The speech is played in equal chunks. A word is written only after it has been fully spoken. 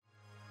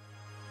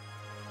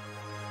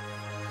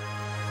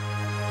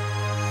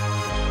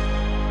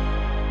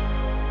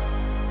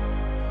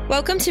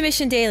Welcome to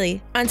Mission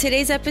Daily. On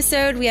today's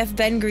episode, we have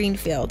Ben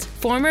Greenfield,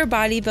 former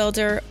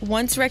bodybuilder,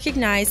 once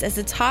recognized as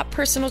the top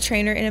personal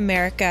trainer in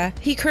America.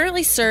 He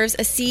currently serves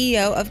as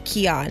CEO of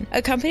Kion,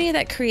 a company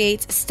that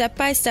creates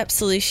step-by-step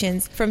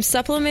solutions from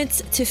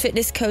supplements to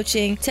fitness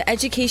coaching to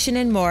education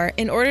and more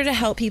in order to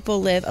help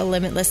people live a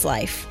limitless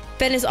life.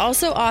 Ben is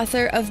also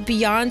author of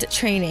Beyond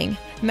Training,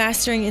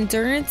 Mastering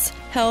Endurance,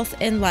 Health,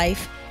 and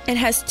Life, and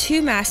has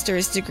 2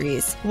 master's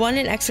degrees, one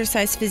in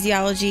exercise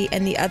physiology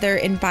and the other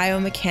in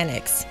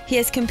biomechanics. He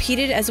has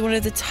competed as one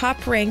of the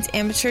top-ranked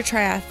amateur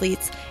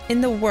triathletes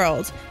in the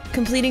world,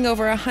 completing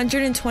over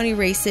 120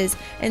 races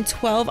and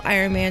 12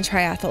 Ironman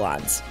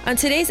triathlons. On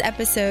today's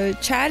episode,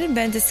 Chad and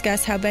Ben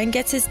discuss how Ben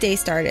gets his day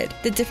started,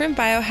 the different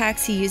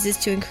biohacks he uses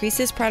to increase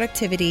his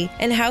productivity,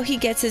 and how he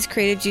gets his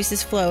creative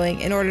juices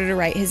flowing in order to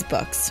write his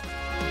books.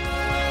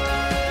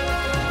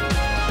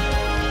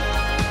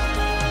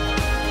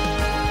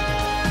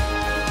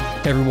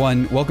 Hey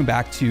everyone, welcome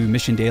back to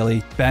Mission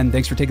Daily. Ben,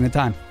 thanks for taking the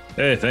time.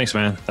 Hey, thanks,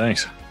 man.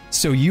 Thanks.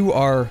 So you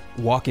are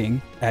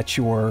walking at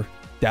your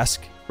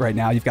desk right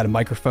now. You've got a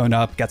microphone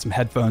up, got some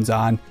headphones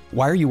on.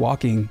 Why are you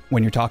walking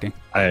when you're talking?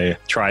 I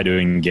try to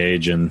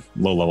engage in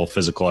low-level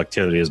physical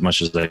activity as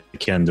much as I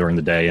can during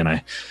the day, and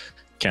I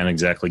can't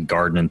exactly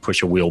garden and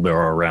push a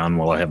wheelbarrow around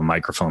while I have a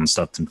microphone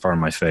stuffed in front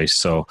of my face.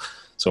 So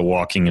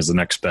walking is the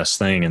next best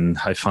thing. And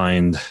I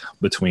find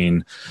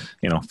between,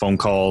 phone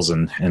calls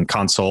and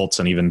consults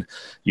and even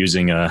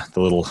using the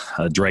little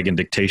Dragon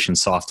dictation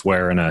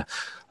software and a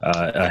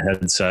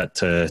headset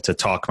to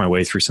talk my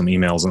way through some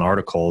emails and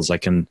articles, I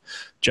can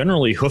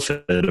generally hoof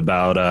it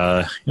about,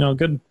 a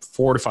good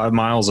 4 to 5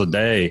 miles a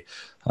day,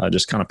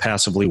 just kind of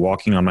passively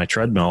walking on my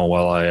treadmill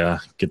while I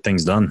get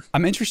things done.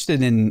 I'm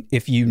interested in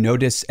if you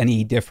notice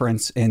any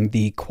difference in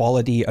the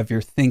quality of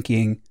your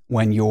thinking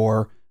when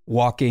you're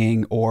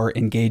walking or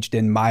engaged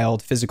in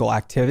mild physical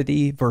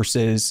activity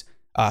versus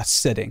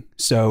sitting.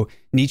 So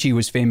Nietzsche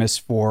was famous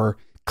for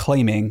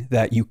claiming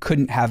that you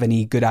couldn't have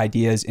any good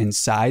ideas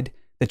inside,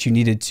 that you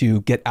needed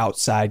to get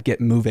outside, get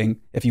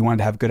moving if you wanted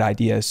to have good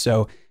ideas.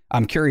 So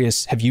I'm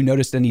curious, have you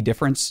noticed any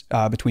difference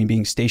between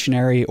being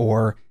stationary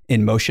or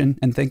in motion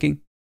and thinking?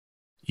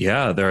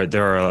 Yeah,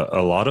 there are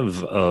a lot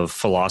of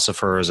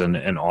philosophers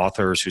and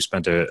authors who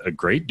spent a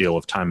great deal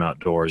of time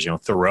outdoors.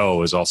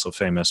 Thoreau is also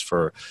famous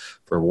for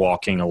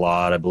walking a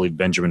lot. I believe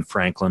Benjamin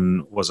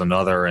Franklin was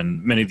another,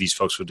 and many of these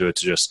folks would do it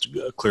to just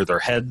clear their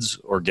heads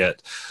or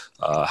get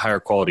higher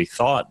quality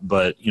thought.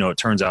 But, it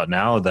turns out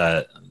now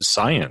that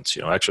science,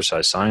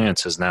 exercise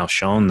science has now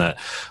shown that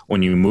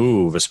when you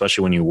move,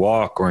 especially when you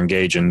walk or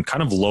engage in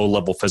kind of low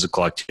level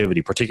physical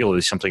activity,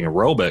 particularly something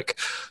aerobic,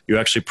 you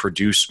actually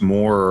produce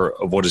more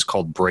of what is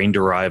called brain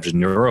derived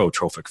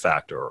neurotrophic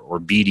factor, or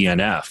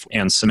BDNF,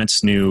 and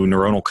cements new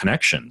neuronal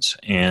connections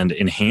and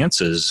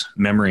enhances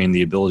memory and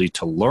the ability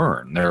to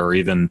learn. There are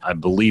even, I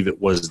believe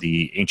it was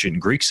the ancient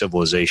Greek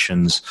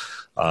civilizations,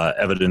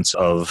 evidence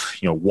of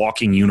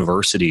walking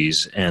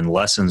universities and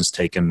lessons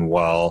taken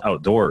while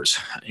outdoors.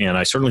 And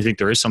I certainly think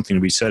there is something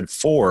to be said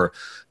for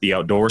the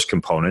outdoors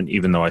component,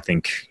 even though I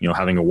think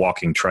having a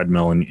walking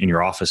treadmill in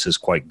your office is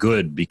quite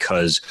good,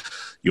 because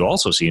you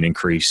also see an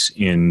increase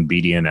in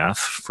BDNF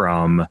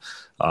from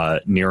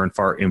near and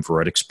far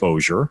infrared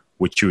exposure,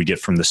 which you would get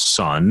from the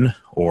sun,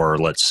 or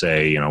let's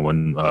say,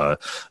 when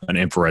an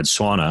infrared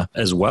sauna,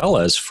 as well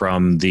as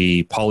from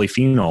the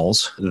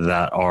polyphenols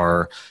that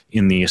are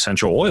in the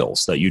essential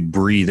oils that you'd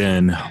breathe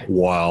in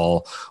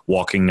while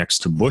walking next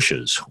to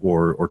bushes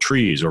or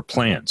trees or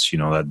plants.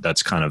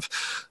 That's kind of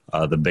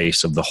the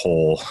base of the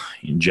whole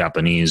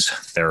Japanese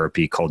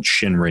therapy called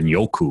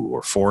Shinrin-yoku,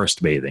 or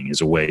forest bathing, is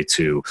a way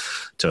to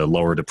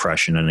lower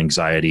depression and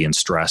anxiety and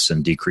stress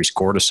and decrease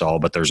cortisol.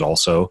 But there's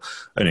also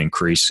an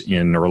increase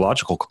in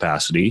neurological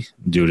capacity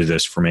due to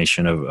this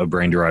formation of a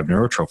brain-derived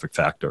neurotrophic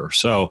factor.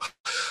 So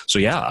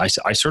yeah,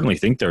 I certainly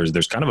think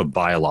there's kind of a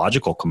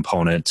biological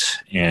component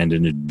and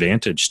an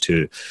advantage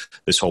to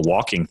this whole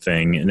walking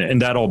thing.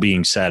 And that all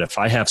being said, if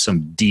I have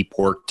some deep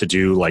work to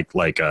do,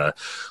 like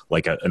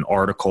an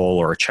article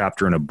or a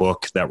chapter in a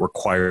book that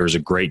requires a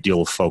great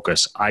deal of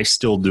focus, I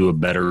still do a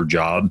better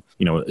job,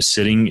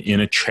 sitting in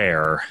a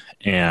chair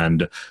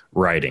and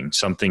writing.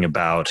 Something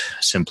about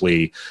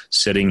simply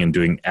sitting and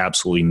doing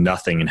absolutely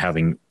nothing and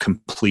having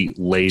complete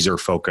laser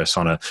focus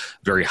on a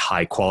very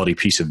high quality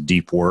piece of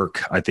deep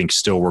work, I think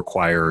still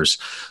requires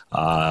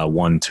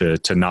one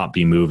to not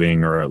be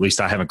moving, or at least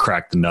I haven't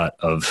cracked the nut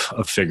of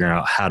figuring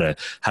out how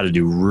to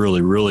do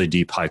really, really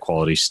deep, high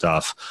quality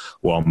stuff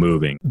while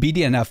moving.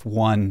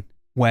 BDNF1,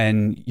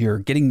 when you're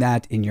getting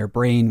that in your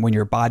brain, when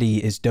your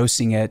body is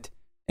dosing it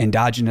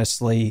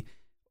endogenously,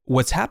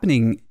 what's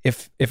happening,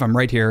 if I'm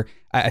right here,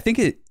 I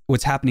think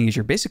what's happening is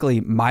you're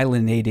basically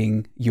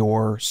myelinating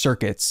your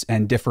circuits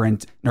and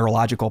different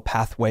neurological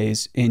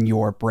pathways in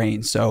your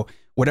brain. So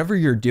whatever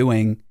you're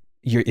doing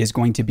is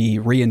going to be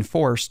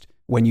reinforced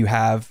when you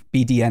have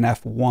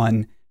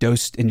BDNF1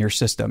 dosed in your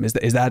system.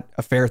 Is that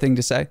a fair thing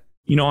to say?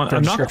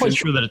 I'm not quite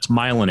sure that it's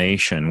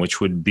myelination, which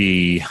would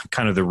be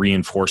kind of the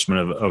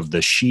reinforcement of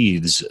the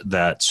sheaths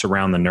that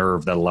surround the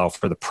nerve that allow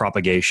for the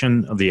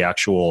propagation of the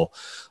actual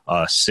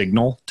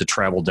signal to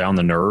travel down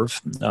the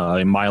nerve.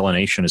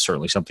 Myelination is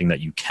certainly something that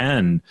you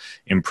can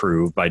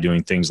improve by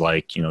doing things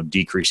like,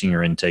 decreasing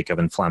your intake of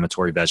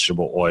inflammatory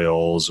vegetable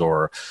oils,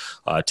 or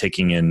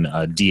taking in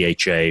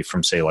DHA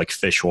from, say, like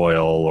fish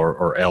oil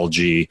or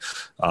algae,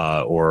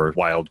 or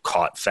wild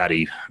caught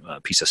fatty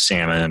piece of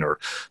salmon or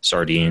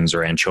sardines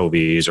or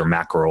anchovies or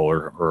mackerel,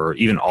 or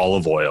even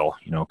olive oil,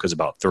 because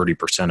about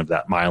 30% of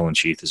that myelin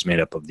sheath is made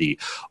up of the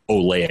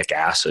oleic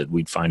acid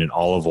we'd find in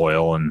olive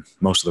oil, and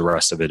most of the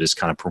rest of it is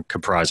kind of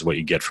comprised of what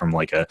you get from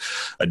like a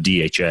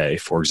DHA,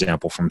 for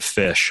example, from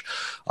fish.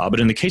 But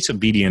in the case of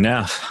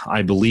BDNF,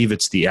 I believe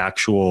it's the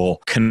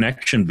actual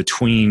connection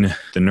between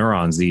the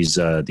neurons. These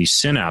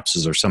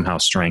synapses are somehow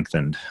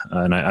strengthened,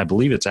 and I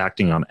believe it's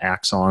acting on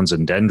axons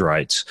and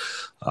dendrites.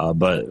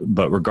 But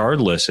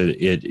regardless,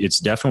 it's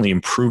definitely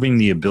improving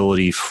the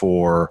ability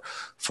for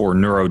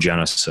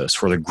neurogenesis,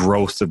 for the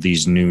growth of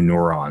these new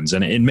neurons.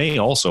 And it may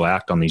also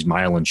act on these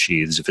myelin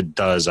sheaths. If it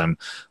does, I'm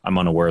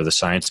unaware of the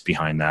science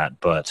behind that.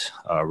 But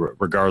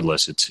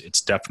regardless,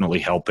 it's definitely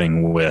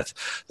helping with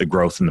the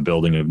growth and the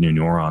building of new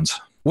neurons.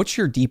 What's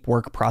your deep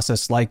work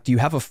process like? Do you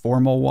have a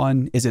formal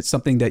one? Is it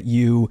something that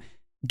you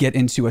get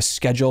into a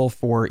schedule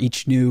for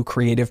each new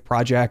creative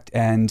project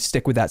and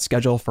stick with that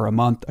schedule for a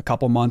month, a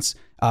couple months?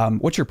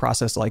 What's your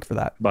process like for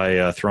that?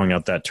 By throwing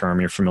out that term,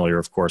 you're familiar,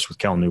 of course, with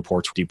Cal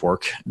Newport's Deep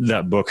Work.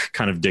 That book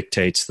kind of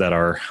dictates that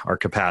our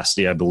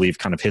capacity, I believe,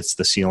 kind of hits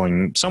the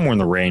ceiling somewhere in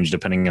the range,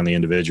 depending on the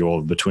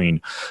individual,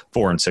 between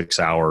 4 and 6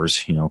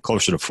 hours,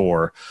 closer to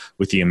 4,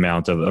 with the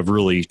amount of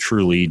really,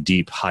 truly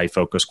deep, high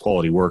focus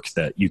quality work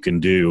that you can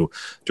do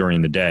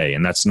during the day.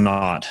 And that's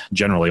not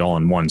generally all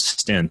in one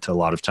stint. A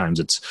lot of times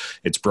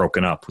it's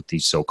broken up with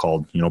these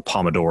so-called,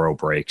 Pomodoro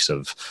breaks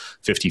of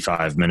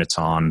 55 minutes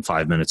on,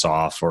 5 minutes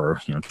off, or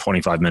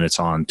 25 minutes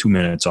on, 2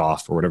 minutes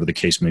off, or whatever the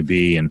case may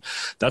be. And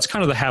that's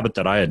kind of the habit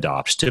that I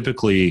adopt.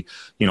 Typically,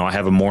 I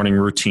have a morning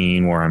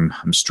routine where I'm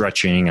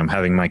stretching, I'm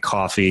having my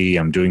coffee,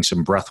 I'm doing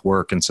some breath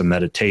work and some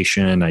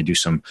meditation. I do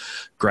some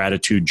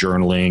gratitude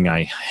journaling.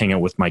 I hang out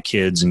with my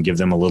kids and give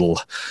them a little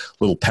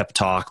pep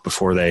talk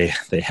before they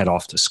head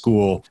off to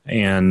school.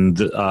 And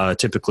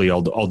typically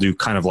I'll do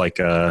kind of like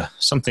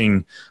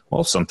something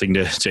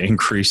to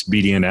increase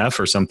BDNF,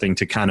 or something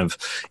to kind of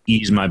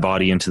ease my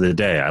body into the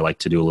day. I like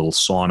to do a little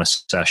sauna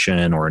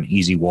session, or an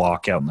easy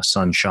walk out in the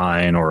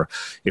sunshine, or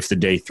if the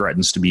day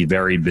threatens to be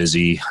very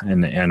busy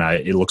and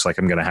it looks like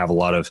I'm going to have a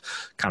lot of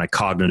kind of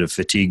cognitive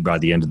fatigue by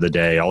the end of the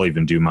day, I'll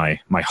even do my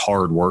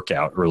hard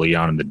workout early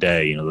on in the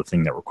day, the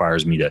thing that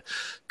requires me to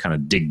kind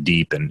of dig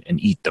deep and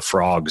eat the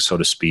frog, so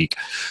to speak.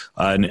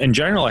 And in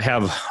general, I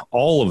have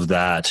all of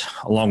that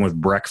along with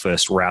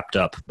breakfast wrapped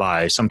up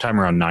by sometime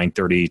around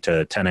 9:30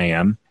 to 10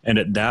 a.m. And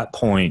at that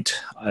point,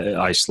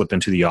 I slip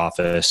into the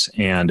office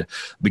and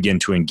begin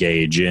to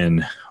engage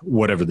in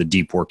whatever the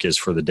deep work is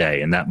for the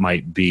day. And that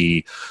might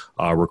be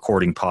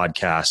recording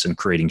podcasts and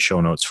creating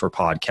show notes for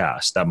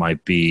podcasts. That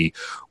might be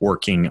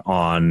working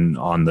on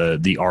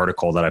the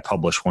article that I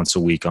publish once a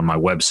week on my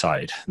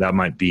website. That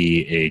might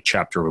be a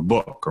chapter of a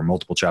book, or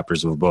multiple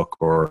chapters of a book,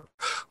 or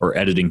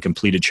editing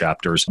completed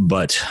chapters.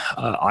 But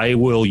I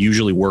will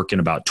usually work in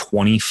about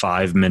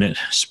 25-minute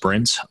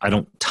sprints. I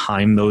don't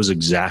time those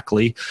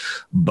exactly,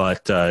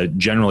 but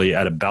generally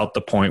at about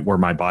the point where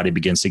my body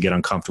begins to get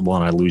uncomfortable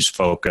and I lose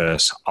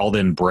focus, I'll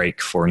then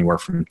break for anywhere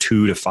from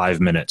 2 to 5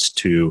 minutes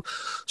to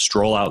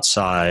stroll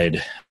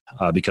outside.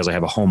 Because I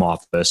have a home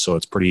office, so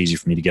it's pretty easy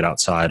for me to get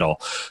outside.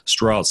 I'll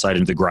stroll outside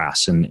into the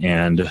grass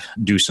and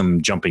do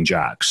some jumping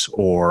jacks,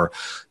 or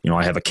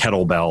I have a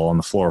kettlebell on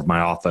the floor of my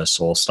office,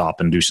 so I'll stop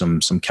and do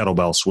some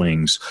kettlebell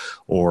swings,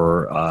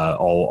 or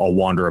I'll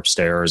wander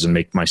upstairs and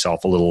make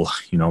myself a little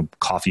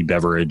coffee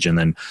beverage, and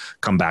then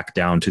come back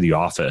down to the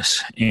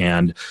office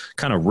and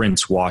kind of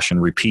rinse, wash,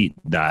 and repeat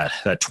that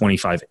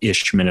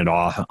 25-ish minute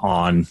off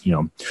on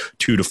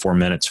 2 to 4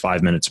 minutes,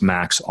 5 minutes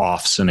max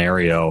off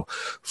scenario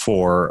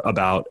for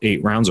about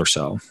 8 rounds or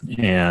so.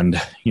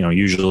 And,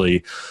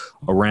 usually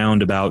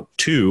around about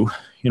 2,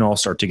 I'll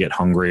start to get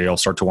hungry. I'll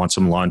start to want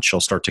some lunch.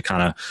 I'll start to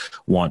kind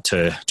of want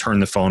to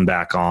turn the phone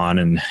back on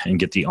and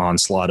get the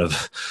onslaught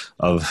of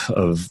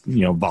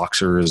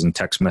Voxers and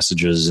text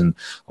messages and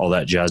all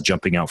that jazz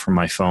jumping out from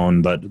my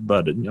phone. But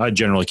I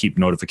generally keep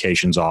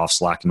notifications off,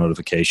 Slack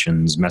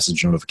notifications,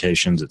 message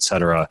notifications,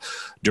 etc.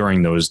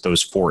 during those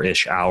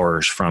 4-ish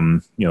hours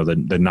from,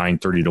 the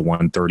 9:30 to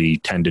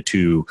 1:30, 10 to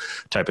 2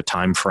 type of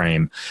time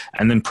frame.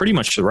 And then pretty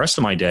much the rest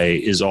of my day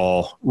is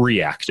all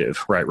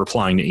reactive, right?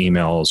 Replying to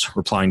emails,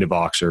 replying to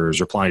Voxers,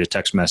 replying to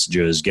text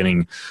messages,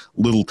 getting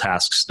little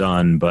tasks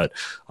done. But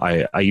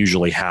I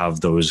usually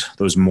have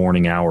those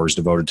morning hours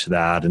devoted to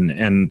that.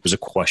 And there's a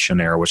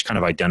questionnaire which kind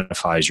of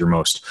identifies your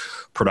most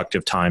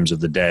productive times of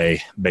the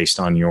day based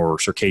on your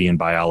circadian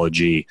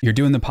biology. You're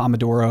doing the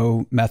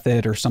Pomodoro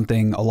method or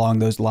something along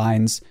those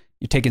lines.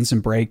 You're taking some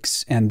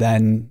breaks, and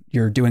then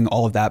you're doing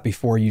all of that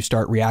before you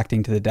start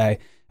reacting to the day.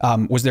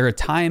 Was there a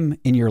time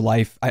in your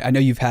life, I know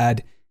you've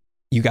had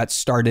you got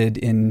started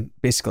in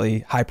basically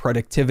high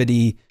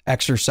productivity,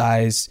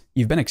 exercise.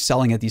 You've been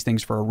excelling at these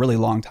things for a really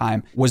long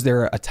time. Was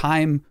there a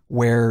time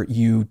where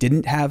you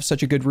didn't have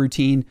such a good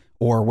routine?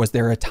 Or was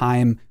there a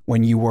time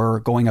when you were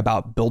going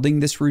about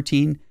building this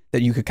routine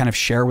that you could kind of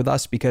share with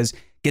us? Because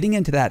getting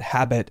into that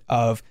habit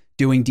of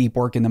doing deep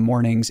work in the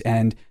mornings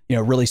and,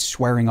 really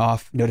swearing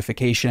off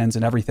notifications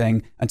and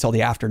everything until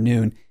the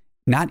afternoon,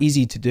 not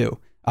easy to do.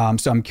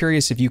 So I'm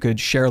curious if you could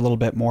share a little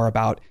bit more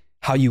about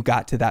how you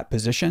got to that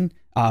position,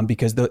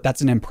 because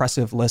that's an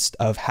impressive list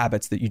of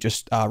habits that you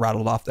just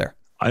rattled off there.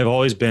 I've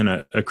always been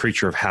a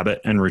creature of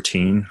habit and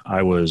routine.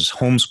 I was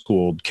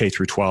homeschooled K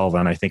through 12,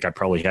 and I think I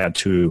probably had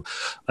to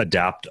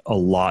adapt a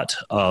lot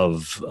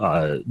of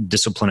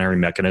disciplinary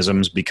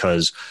mechanisms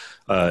because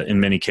in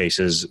many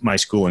cases, my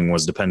schooling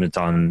was dependent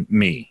on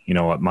me.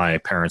 My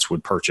parents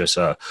would purchase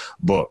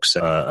books,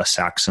 a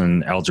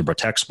Saxon algebra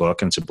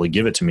textbook, and simply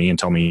give it to me and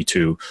tell me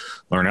to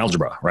learn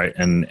algebra, right?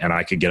 And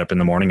I could get up in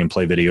the morning and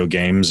play video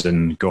games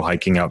and go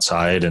hiking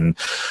outside and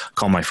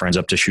call my friends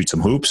up to shoot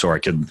some hoops, or I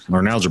could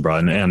learn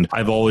algebra. And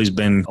I've always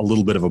been a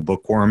little bit of a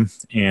bookworm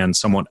and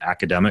somewhat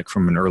academic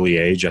from an early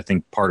age. I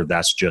think part of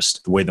that's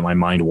just the way that my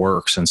mind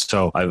works. And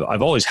so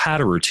I've always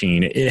had a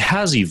routine. It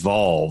has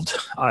evolved.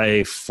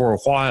 For a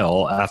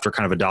while, after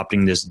kind of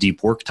adopting this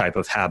deep work type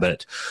of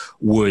habit,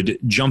 would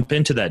jump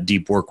into that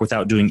deep work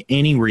without doing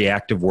any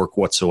reactive work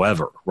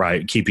whatsoever,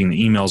 right? Keeping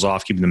the emails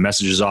off, keeping the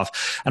messages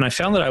off. And I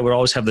found that I would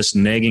always have this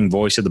nagging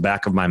voice at the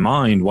back of my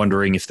mind,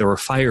 wondering if there were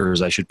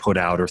fires I should put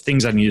out or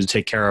things I needed to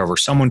take care of or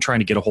someone trying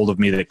to get a hold of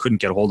me that couldn't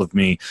get a hold of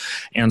me.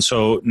 And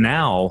so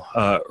now,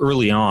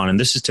 early on, and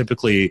this is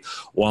typically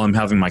while I'm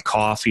having my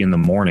coffee in the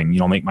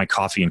morning, I'll make my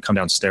coffee and come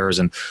downstairs,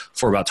 and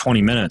for about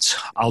 20 minutes,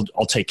 I'll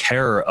take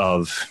care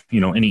of,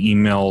 any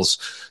emails,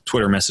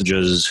 Twitter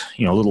messages,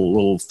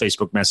 little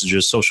Facebook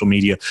messages, social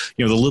media,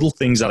 the little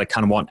things that I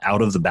kind of want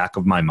out of the back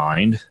of my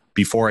mind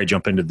before I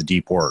jump into the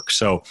deep work.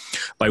 So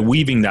by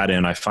weaving that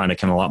in, I find I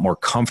can a lot more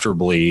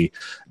comfortably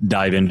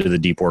dive into the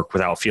deep work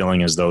without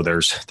feeling as though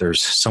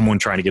there's someone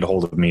trying to get a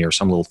hold of me or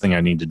some little thing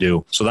I need to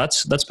do. So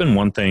that's been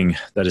one thing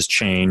that has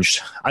changed.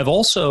 I've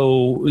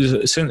also,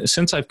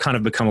 since I've kind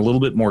of become a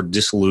little bit more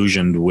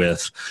disillusioned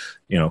with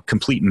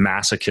complete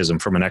masochism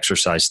from an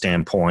exercise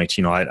standpoint.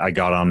 I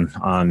got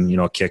on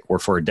a kick where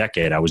for a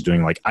decade I was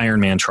doing like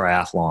Ironman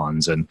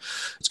triathlons, and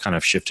it's kind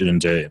of shifted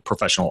into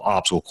professional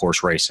obstacle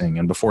course racing.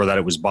 And before that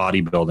it was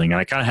bodybuilding. And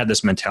I kind of had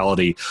this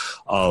mentality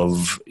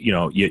of,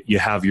 you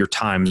have your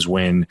times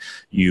when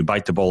you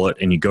bite the bullet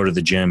and you go to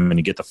the gym and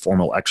you get the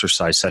formal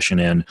exercise session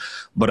in.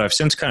 But I've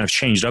since kind of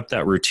changed up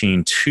that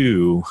routine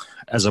too,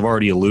 as I've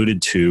already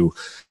alluded to,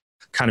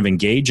 kind of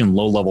engage in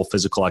low-level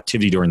physical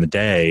activity during the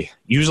day,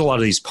 use a lot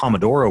of these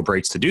Pomodoro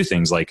breaks to do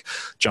things like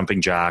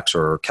jumping jacks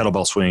or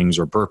kettlebell swings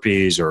or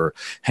burpees or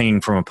hanging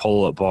from a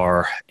pull-up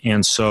bar.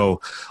 And so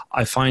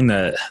I find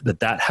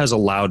that has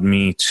allowed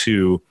me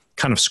to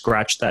kind of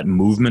scratch that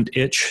movement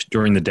itch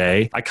during the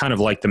day. I kind of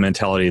like the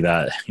mentality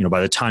that, by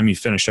the time you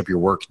finish up your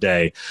work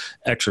day,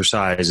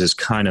 exercise is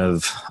kind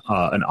of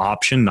an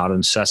option, not a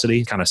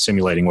necessity, kind of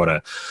simulating what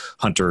a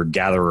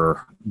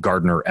hunter-gatherer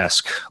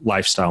gardener-esque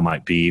lifestyle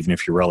might be, even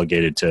if you're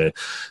relegated to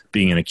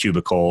being in a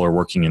cubicle or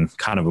working in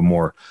kind of a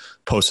more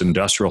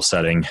post-industrial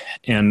setting.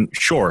 And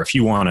sure, if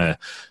you want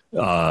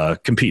to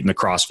compete in the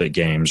CrossFit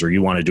Games, or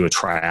you want to do a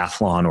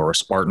triathlon or a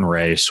Spartan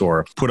race,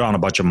 or put on a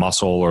bunch of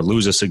muscle or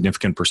lose a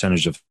significant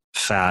percentage of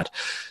fat,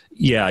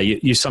 yeah,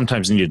 you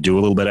sometimes need to do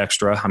a little bit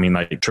extra. I mean,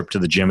 like a trip to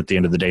the gym at the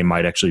end of the day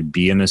might actually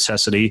be a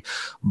necessity,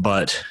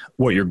 but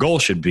what your goal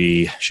should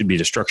be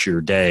to structure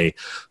your day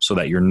so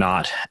that you're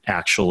not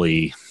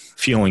actually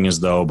feeling as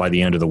though by the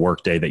end of the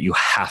workday that you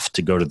have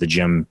to go to the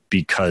gym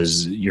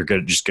because you're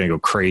just going to go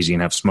crazy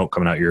and have smoke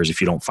coming out your ears if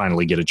you don't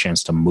finally get a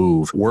chance to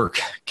move. Work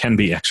can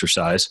be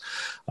exercise.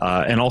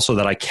 And also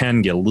that I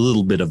can get a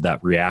little bit of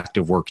that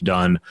reactive work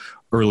done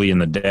early in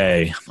the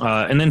day.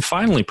 And then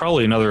finally,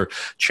 probably another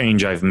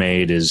change I've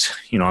made is,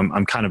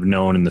 I'm kind of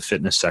known in the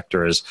fitness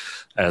sector as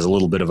a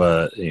little bit of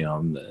a,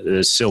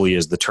 as silly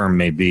as the term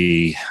may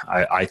be,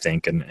 I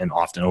think, and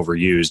often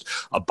overused,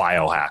 a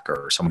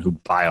biohacker, someone who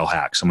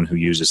biohacks, someone who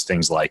uses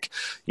things like,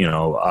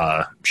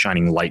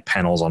 shining light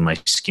panels on my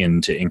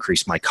skin to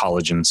increase my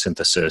collagen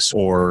synthesis,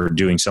 or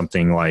doing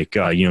something like,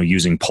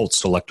 using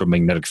pulsed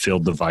electromagnetic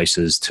field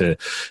devices to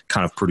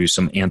kind of produce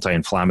some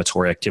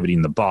anti-inflammatory activity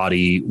in the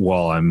body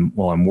while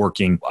I'm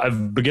working.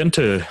 I've begun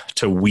to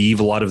weave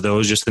a lot of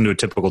those just into a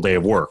typical day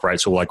of work, right?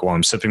 So like while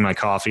I'm sipping my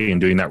coffee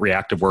and doing that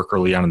reactive work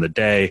early on in the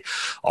day,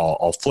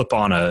 I'll flip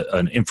on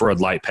an infrared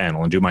light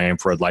panel and do my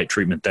infrared light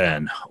treatment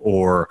then.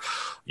 Or,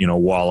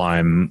 while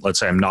let's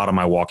say I'm not on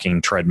my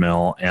walking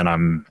treadmill and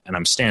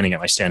I'm standing at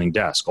my standing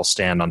desk, I'll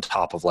stand on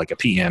top of like a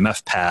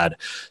PEMF pad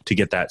to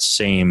get that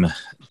same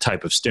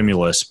type of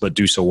stimulus, but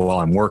do so while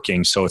I'm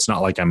working. So it's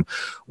not like I'm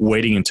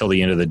waiting until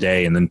the end of the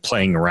day and then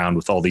playing around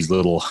with all these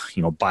little,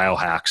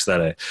 biohacks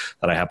that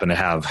I happen to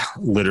have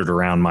littered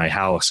around my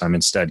house. I'm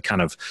instead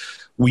kind of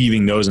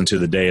weaving those into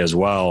the day as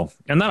well.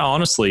 And that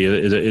honestly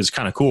is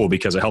kind of cool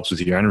because it helps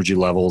with your energy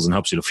levels and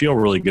helps you to feel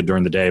really good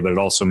during the day. But it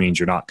also means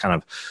you're not kind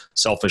of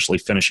selfishly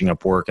finishing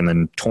up work and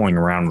then toying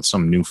around with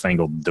some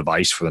newfangled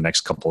device for the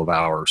next couple of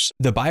hours.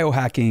 The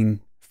biohacking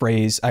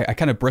phrase, I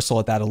kind of bristle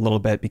at that a little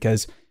bit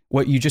because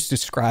what you just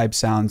described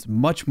sounds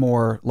much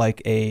more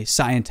like a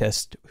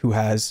scientist who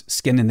has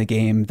skin in the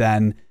game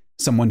than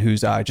someone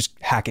who's just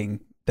hacking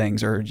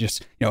things or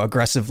just,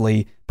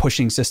 aggressively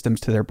pushing systems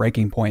to their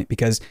breaking point.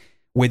 Because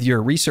with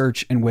your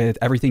research and with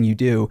everything you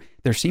do,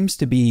 there seems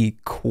to be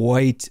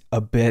quite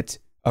a bit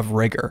of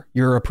rigor.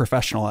 You're a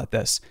professional at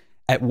this.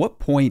 At what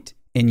point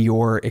in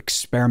your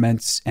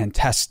experiments and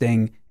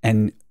testing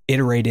and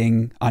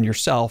iterating on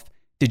yourself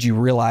did you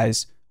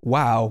realize,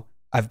 wow,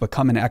 I've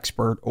become an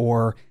expert,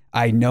 or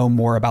I know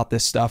more about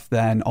this stuff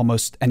than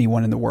almost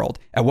anyone in the world?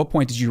 At what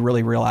point did you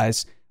really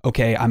realize,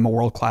 okay, I'm a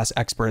world-class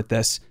expert at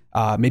this.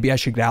 Maybe I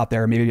should get out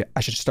there. Maybe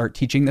I should start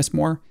teaching this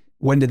more.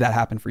 When did that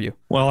happen for you?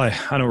 Well, I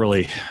don't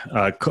really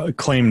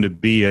claim to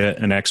be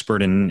an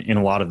expert in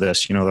a lot of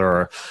this. There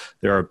are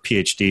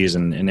PhDs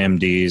and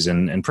MDs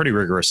and pretty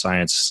rigorous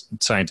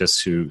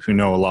scientists who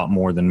know a lot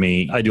more than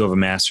me. I do have a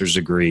master's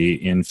degree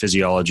in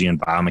physiology and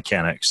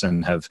biomechanics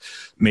and have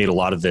made a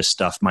lot of this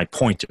stuff my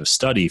point of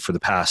study for the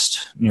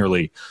past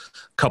nearly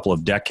couple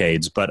of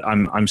decades, but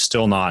I'm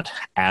still not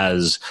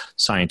as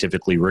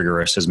scientifically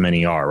rigorous as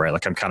many are, right?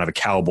 Like I'm kind of a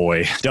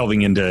cowboy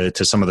delving into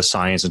some of the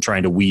science and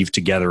trying to weave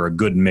together a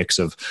good mix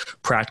of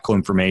practical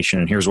information.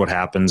 And here's what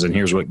happens, and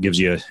here's what gives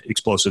you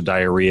explosive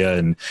diarrhea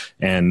and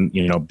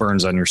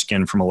burns on your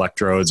skin from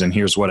electrodes, and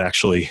here's what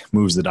actually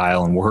moves the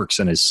dial and works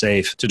and is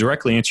safe. To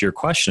directly answer your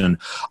question,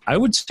 I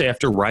would say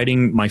after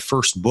writing my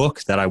first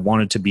book that I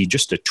wanted to be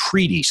just a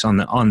treatise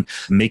on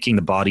making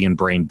the body and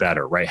brain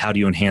better, right? How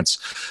do you enhance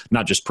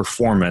not just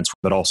performance,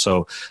 but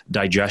also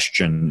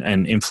digestion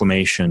and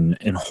inflammation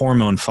and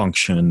hormone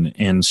function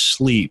and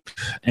sleep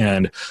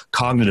and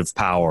cognitive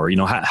power?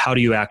 How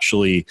do you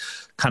actually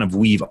kind of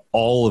weave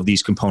all of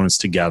these components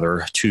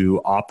together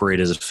to operate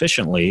as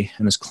efficiently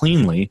and as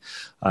cleanly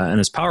and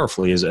as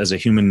powerfully as a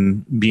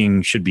human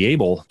being should be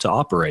able to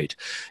operate?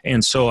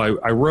 And so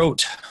I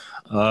wrote...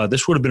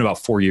 this would have been about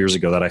 4 years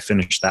ago that I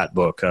finished that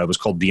book. It was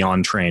called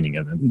Beyond Training.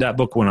 And that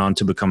book went on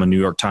to become a New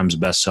York Times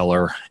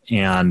bestseller.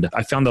 And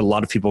I found that a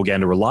lot of people began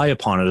to rely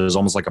upon it as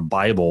almost like a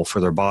Bible for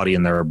their body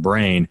and their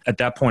brain. At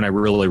that point, I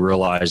really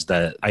realized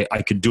that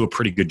I could do a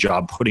pretty good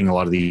job putting a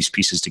lot of these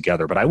pieces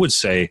together. But I would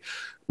say,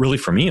 really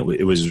for me,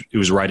 it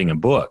was writing a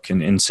book.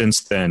 And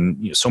since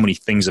then, so many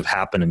things have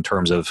happened in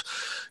terms of,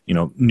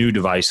 new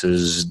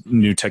devices,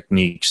 new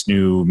techniques,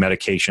 new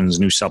medications,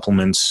 new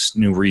supplements,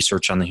 new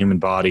research on the human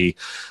body,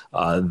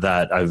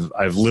 that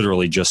I've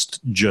literally just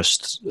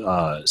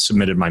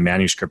submitted my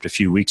manuscript a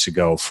few weeks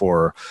ago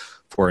for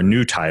a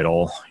new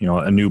title,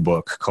 a new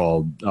book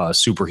called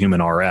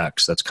Superhuman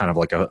RX. That's kind of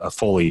like a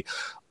fully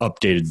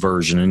updated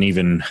version, and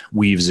even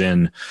weaves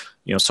in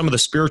some of the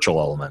spiritual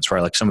elements,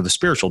 right? Like some of the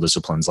spiritual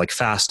disciplines like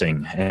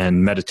fasting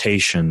and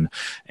meditation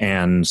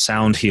and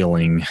sound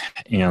healing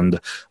and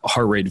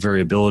heart rate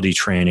variability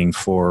training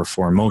for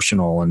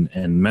emotional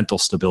and mental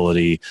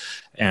stability.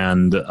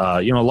 And,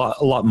 a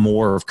lot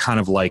more of kind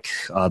of like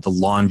the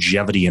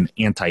longevity and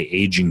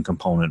anti-aging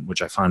component,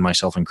 which I find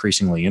myself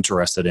increasingly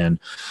interested in.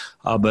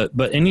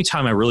 But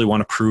anytime I really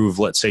want to prove,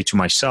 let's say to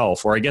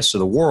myself, or I guess to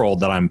the world,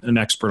 that I'm an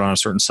expert on a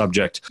certain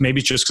subject, maybe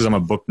it's just because I'm a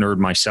book nerd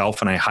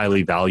myself and I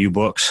highly value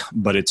books,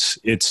 but it's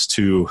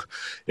to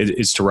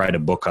write a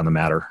book on the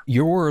matter.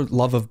 Your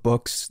love of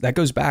books, that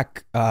goes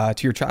back to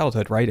your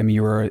childhood, right? I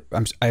mean,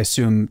 I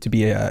assume to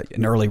be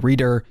an early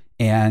reader.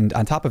 And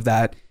on top of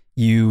that,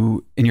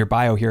 you, in your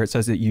bio here, it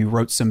says that you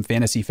wrote some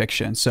fantasy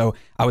fiction. So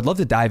I would love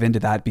to dive into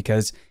that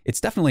because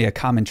it's definitely a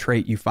common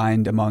trait you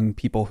find among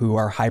people who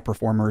are high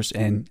performers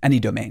in any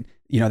domain.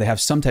 They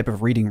have some type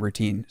of reading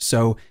routine.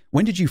 So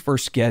when did you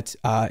first get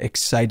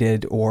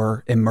excited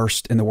or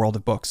immersed in the world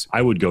of books?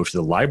 I would go to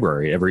the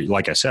library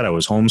like I said, I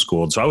was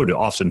homeschooled. So I would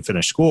often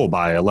finish school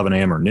by 11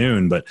 a.m. or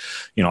noon, but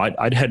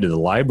I'd head to the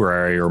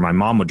library, or my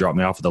mom would drop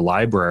me off at the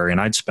library, and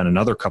I'd spend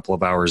another couple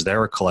of hours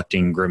there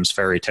collecting Grimm's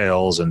fairy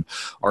tales and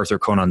Arthur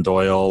Conan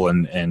Doyle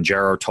and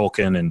J.R.R.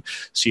 Tolkien and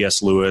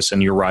C.S. Lewis.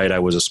 And you're right, I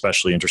was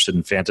especially interested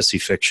in fantasy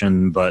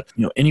fiction, but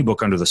any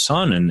book under the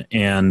sun.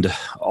 And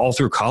all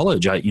through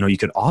college, you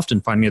could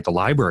often find me at the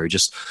library,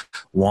 just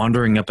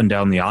wandering up and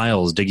down the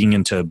aisles, digging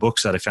into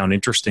books that I found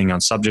interesting on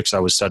subjects I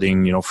was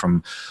studying,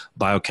 from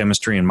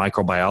biochemistry and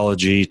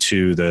microbiology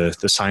to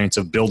the science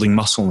of building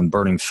muscle and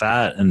burning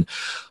fat. And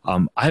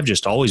I have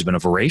just always been a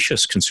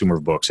voracious consumer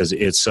of books.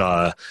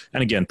 And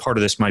again, part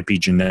of this might be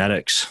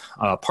genetics.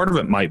 Part of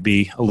it might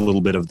be a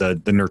little bit of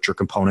the nurture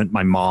component.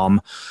 My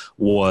mom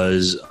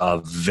was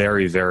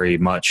very, very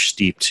much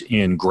steeped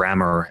in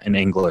grammar and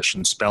English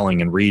and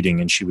spelling and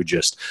reading, and she would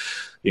just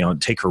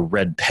take her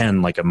red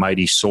pen like a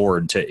mighty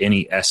sword to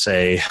any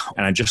essay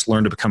I just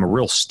learned to become a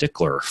real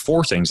stickler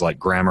for things like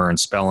grammar and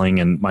spelling.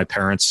 And my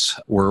parents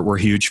were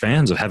huge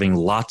fans of having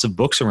lots of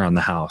books around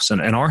the house.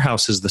 And our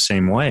house is the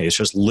same way. It's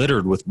just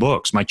littered with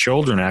books. My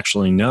children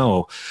actually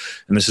know,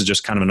 and this is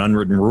just kind of an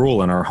unwritten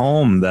rule in our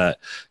home, that,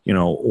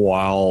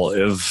 while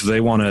if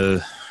they want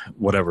to,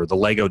 whatever, the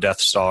Lego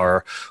Death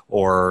Star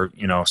or,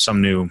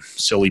 some new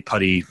silly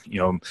putty,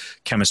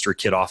 chemistry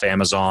kit off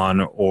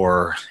Amazon,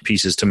 or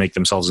pieces to make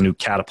themselves a new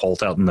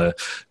catapult out in the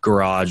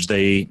garage,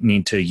 they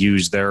need to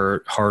use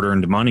their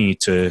hard-earned money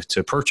to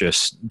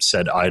purchase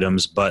said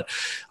items. But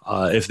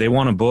if they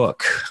want a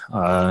book,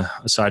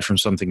 aside from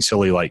something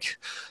silly like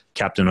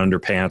Captain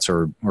Underpants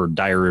or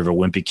Diary of a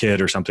Wimpy Kid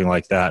or something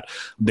like that,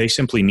 they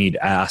simply need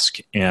ask,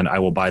 and I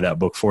will buy that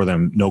book for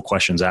them, no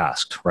questions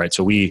asked, right?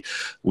 So we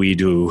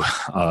do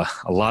a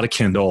lot of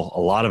Kindle,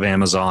 a lot of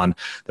Amazon.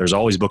 There's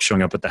always books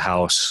showing up at the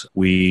house.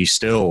 We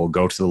still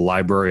go to the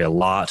library a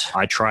lot.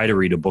 I try to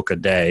read a book a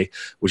day,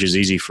 which is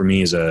easy for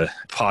me as a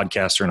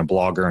podcaster and a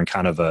blogger and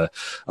kind of a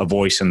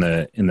voice in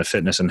the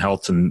fitness and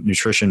health and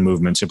nutrition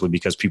movement, simply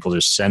because people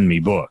just send me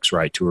books,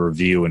 right, to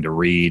review and to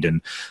read,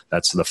 and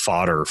that's the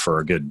fodder for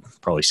a good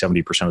probably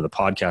 70% of the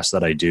podcasts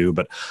that I do.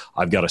 But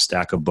I've got a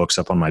stack of books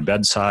up on my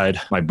bedside.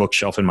 My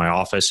bookshelf in my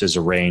office is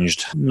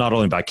arranged not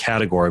only by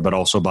category, but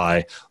also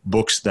by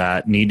books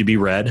that need to be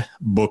read,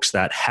 books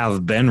that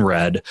have been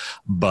read,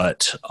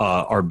 but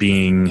are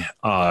being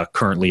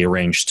currently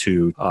arranged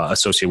to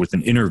associate with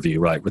an interview,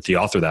 right, with the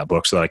author of that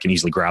book, so that I can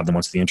easily grab them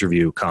once the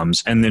interview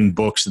comes. And then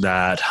books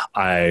that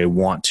I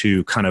want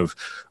to kind of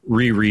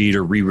reread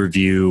or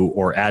re-review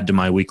or add to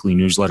my weekly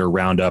newsletter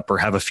roundup, or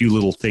have a few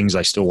little things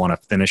I still want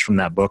to finish from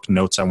that book,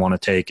 notes I want to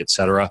take,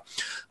 etc.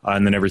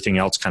 And then everything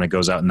else kind of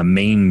goes out in the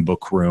main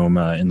book room,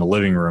 in the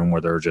living room, where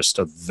there are just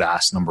a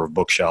vast number of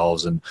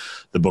bookshelves, and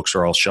the books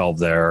are all shelved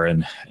there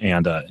and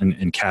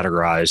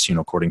categorized,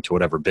 according to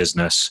whatever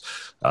business,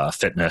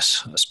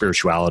 fitness,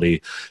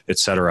 spirituality,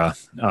 etc.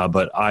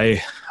 But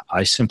I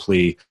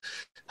simply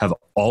have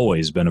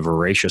always been a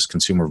voracious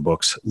consumer of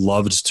books,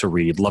 loved to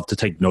read, loved to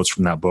take notes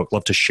from that book,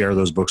 loved to share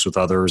those books with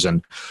others,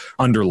 and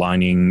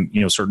underlining,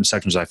 certain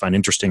sections I find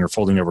interesting or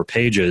folding over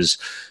pages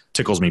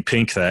tickles me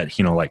pink that,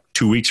 like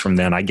 2 weeks from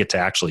then, I get to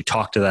actually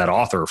talk to that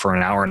author for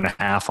an hour and a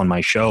half on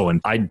my show,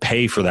 and I'd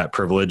pay for that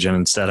privilege. And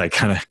instead I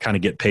kind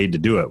of get paid to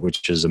do it,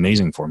 which is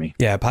amazing for me.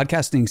 Yeah.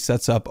 Podcasting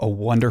sets up a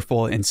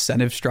wonderful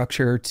incentive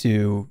structure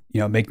to,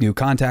 make new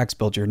contacts,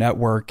 build your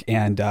network,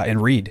 and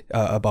read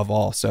above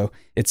all. So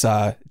it's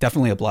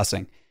definitely a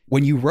blessing.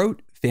 When you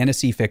wrote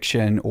fantasy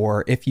fiction,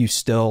 or if you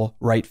still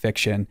write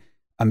fiction,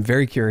 I'm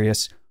very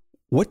curious,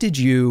 what did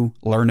you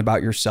learn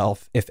about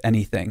yourself, if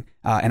anything?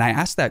 And I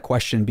ask that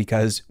question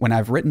because when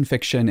I've written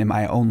fiction in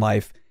my own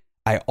life,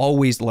 I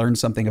always learn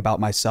something about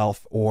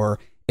myself, or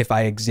if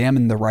I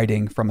examine the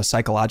writing from a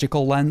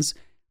psychological lens,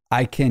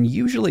 I can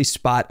usually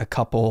spot a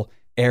couple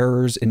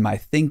errors in my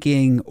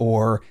thinking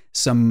or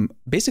some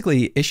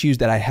basically issues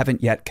that I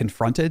haven't yet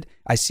confronted.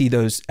 I see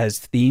those as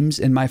themes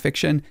in my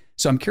fiction.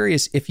 So I'm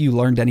curious if you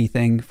learned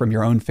anything from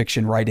your own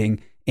fiction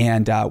writing,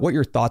 and what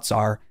your thoughts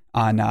are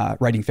on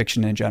writing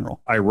fiction in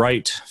general. I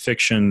write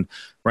fiction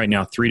right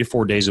now 3 to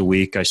 4 days a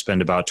week. I spend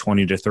about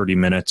 20 to 30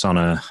 minutes on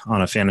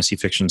a fantasy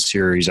fiction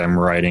series I'm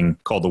writing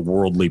called the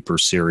World Leaper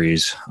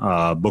series.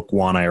 Book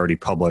 1 I already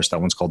published.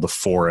 That one's called The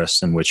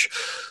Forest, in which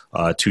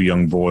 2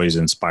 young boys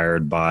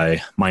inspired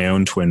by my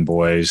own twin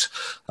boys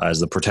as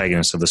the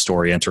protagonists of the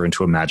story enter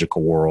into a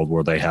magical world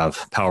where they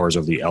have powers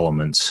of the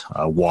elements,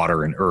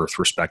 water and earth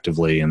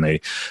respectively, and they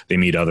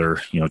meet other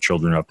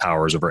children who have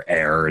powers over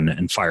air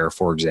and fire,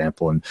 for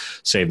example, and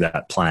save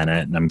that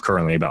planet. And I'm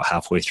currently about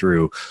halfway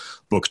through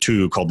book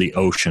 2 called The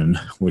Ocean,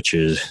 which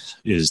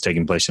is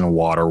taking place in a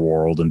water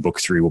world, and book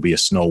 3 will be a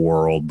snow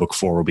world. Book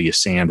 4 will be a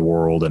sand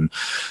world, and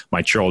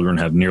my children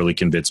have nearly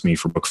convinced me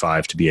for book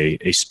 5 to be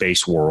a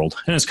space world.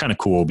 And it's kind of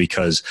cool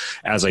because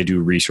as I do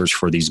research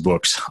for these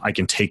books, I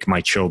can take my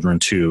children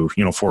to,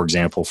 for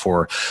example,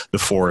 for the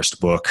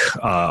Forest book,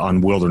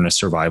 on wilderness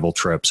survival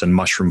trips and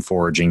mushroom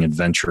foraging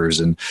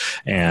adventures,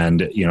 and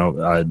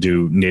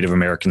do Native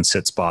American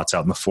sit spots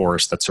out in the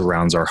forest that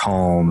surrounds our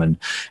home,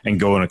 and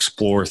go and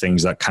explore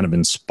things that kind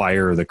of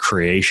inspire the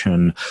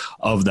creation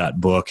of that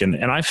book. And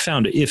I've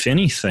found, if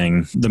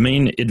anything, the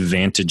main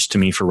advantage to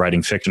me for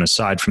writing fiction,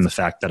 aside from the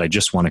fact that I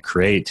just want to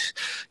create,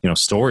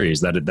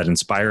 stories that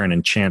inspire and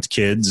enchant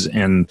kids,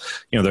 and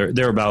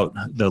they're about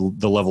the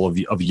level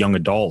of young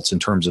adults in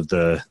terms of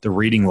the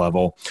reading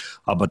level,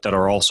 but that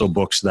are also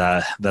books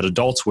that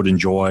adults would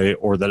enjoy,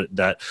 or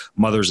that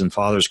mothers and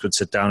fathers could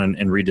sit down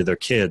and read to their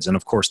kids. And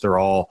of course, they're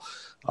all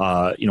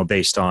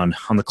based on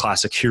the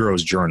classic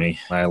hero's journey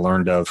I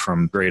learned of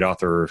from great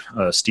author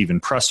Stephen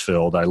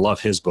Pressfield. I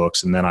love his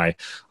books. And then I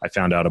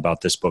found out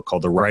about this book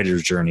called The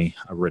Writer's Journey,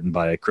 written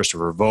by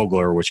Christopher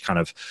Vogler, which kind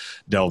of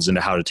delves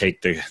into how to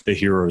take the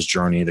hero's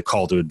journey, the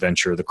call to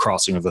adventure, the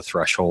crossing of the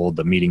threshold,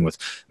 the meeting with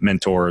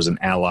mentors and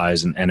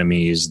allies and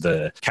enemies,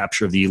 the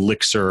capture of the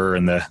elixir,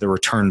 and the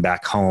return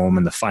back home,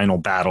 and the final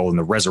battle and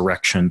the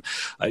resurrection.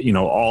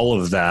 All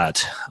of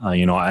that,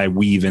 I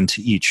weave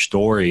into each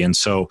story. And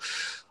so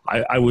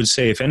I would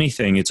say, if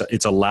anything,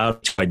 it's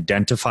allowed to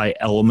identify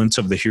elements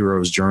of the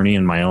hero's journey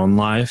in my own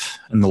life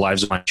and the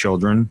lives of my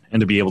children,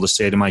 and to be able to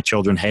say to my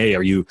children, hey,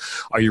 are you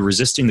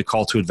resisting the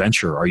call to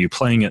adventure? Are you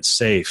playing it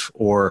safe?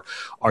 Or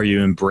are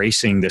you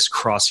embracing this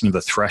crossing of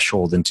the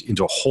threshold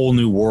into a whole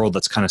new world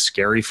that's kind of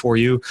scary for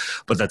you,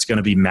 but that's going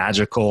to be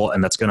magical,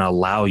 and that's going to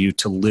allow you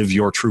to live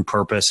your true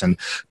purpose and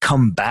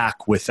come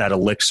back with that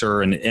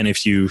elixir? And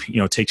if you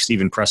take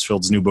Stephen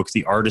Pressfield's new book,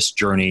 The Artist's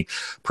Journey,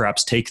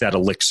 perhaps take that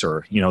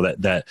elixir,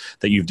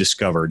 that you've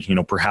discovered.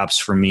 Perhaps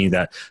for me,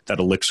 that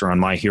elixir on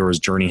my hero's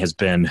journey has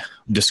been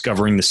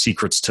discovering the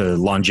secrets to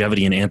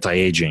longevity and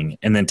anti-aging,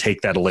 and then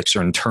take that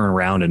elixir and turn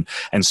around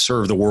and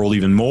serve the world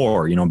even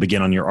more,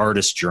 begin on your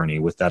artist journey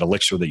with that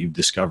elixir that you've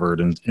discovered.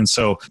 And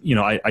so,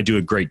 I do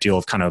a great deal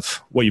of kind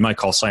of what you might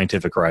call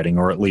scientific writing,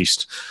 or at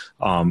least,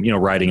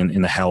 writing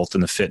in the health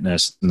and the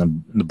fitness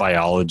and the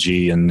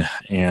biology and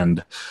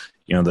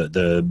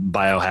the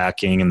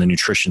biohacking and the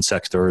nutrition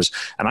sectors.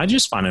 And I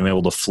just find I'm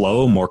able to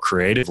flow more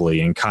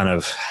creatively and kind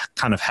of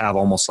have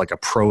almost like a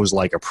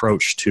prose-like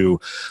approach to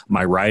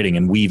my writing,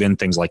 and weave in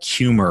things like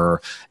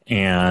humor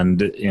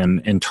and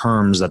in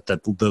terms that the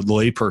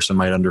layperson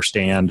might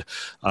understand,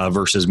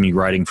 versus me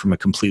writing from a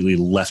completely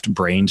left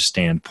brain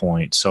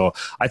standpoint. So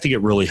I think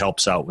it really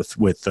helps out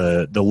with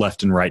the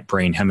left and right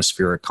brain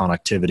hemispheric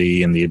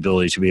connectivity, and the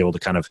ability to be able to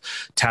kind of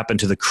tap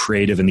into the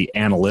creative and the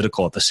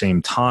analytical at the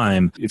same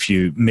time. If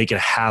you make it a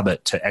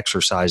habit to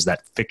exercise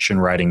that fiction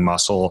writing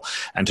muscle,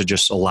 and to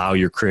just allow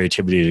your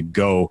creativity to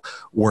go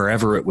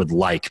wherever it would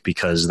like,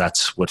 because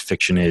that's what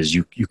fiction is.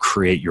 You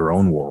create your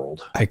own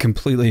world. I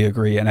completely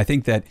agree. And I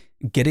think that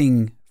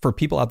for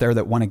people out there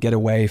that want to get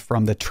away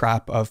from the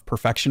trap of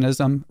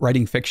perfectionism,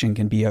 writing fiction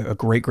can be a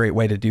great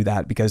way to do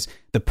that, because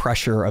the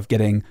pressure of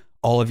getting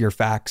all of your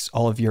facts,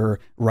 all of your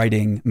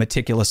writing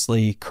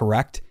meticulously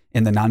correct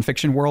in the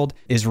nonfiction world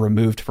is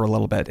removed for a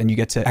little bit, and you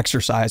get to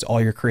exercise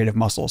all your creative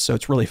muscles. So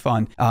it's really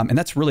fun. And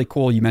that's really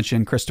cool. You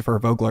mentioned Christopher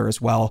Vogler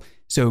as well.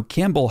 So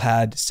Campbell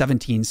had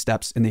 17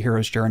 steps in the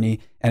hero's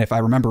journey. And if I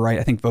remember right,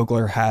 I think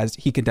Vogler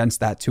he condensed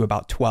that to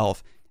about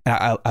 12.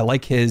 And I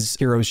like his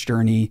hero's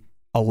journey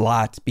a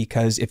lot,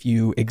 because if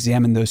you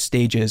examine those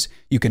stages,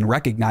 you can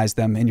recognize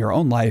them in your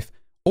own life,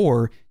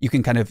 or you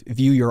can kind of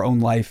view your own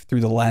life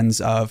through the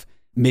lens of,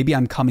 maybe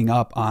I'm coming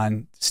up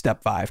on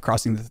step 5,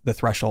 crossing the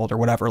threshold or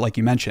whatever, like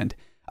you mentioned.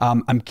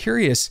 I'm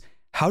curious,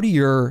 how do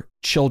your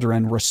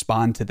children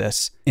respond to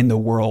this in the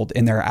world,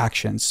 in their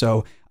actions?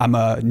 So I'm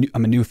a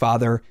new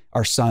father.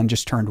 Our son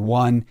just turned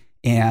 1,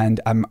 and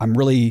I'm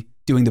really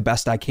doing the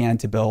best I can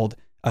to build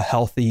a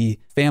healthy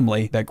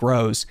family that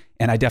grows.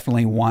 And I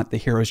definitely want the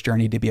hero's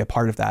journey to be a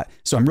part of that.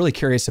 So I'm really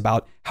curious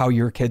about how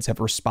your kids have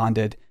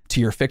responded to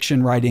your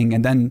fiction writing,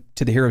 and then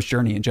to the hero's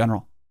journey in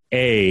general.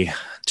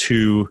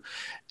 To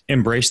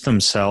embrace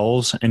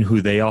themselves and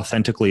who they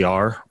authentically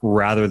are,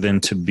 rather than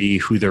to be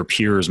who their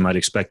peers might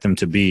expect them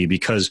to be.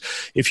 Because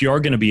if you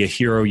are going to be a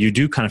hero, you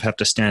do kind of have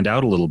to stand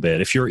out a little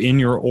bit. If you're in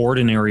your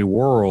ordinary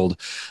world,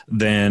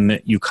 then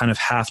you kind of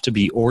have to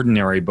be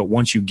ordinary. But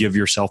once you give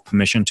yourself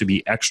permission to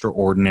be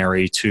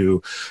extraordinary,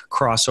 to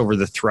cross over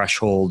the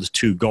threshold,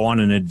 to go on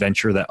an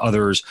adventure that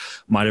others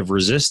might have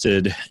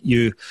resisted,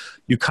 you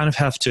kind of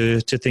have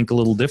to think a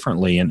little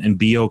differently, and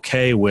be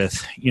okay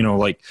with,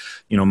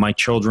 my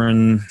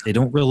children, they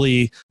don't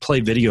really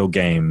play video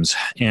games,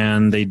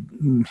 and they,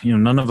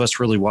 none of us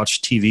really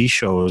watch TV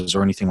shows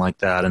or anything like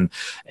that.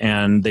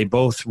 And they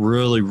both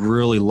really,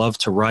 really love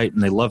to write,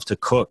 and they love to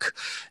cook,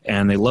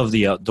 and they love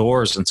the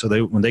outdoors. And so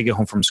when they get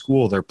home from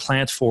school, they're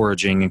plant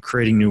foraging and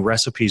creating new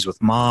recipes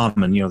with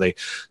mom. And, they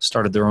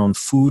started their own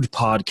food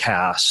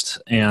podcast,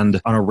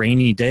 and on a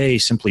rainy day,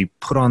 simply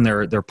put on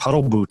their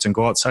puddle boots and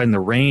go outside in the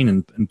rain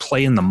and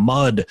play in the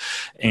mud.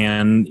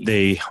 And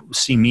they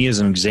see me as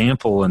an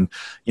example. And,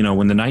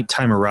 when the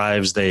nighttime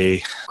arrives,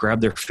 they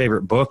grab their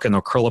favorite book and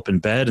they'll curl up in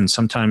bed. And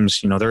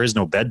sometimes, there is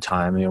no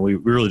bedtime. We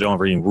really don't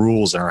have any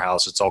rules in our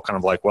house. It's all kind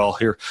of like, well,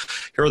 here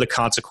are the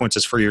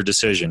consequences for your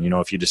decision.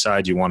 If you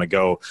decide you want to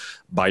go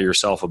buy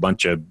yourself a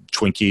bunch of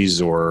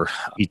Twinkies, or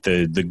eat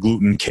the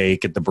gluten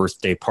cake at the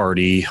birthday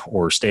party,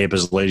 or stay up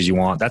as late as you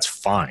want, that's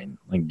fine.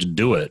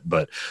 Do it.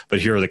 But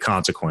here are the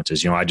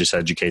consequences. I just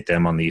educate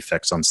them on the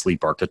effects on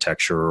sleep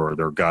architecture or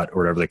their gut,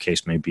 or whatever the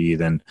case may be.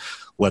 Then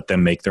let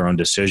them make their own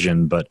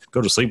decision, but go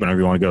to sleep whenever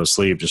you want to go to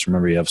sleep. Just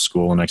remember you have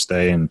school the next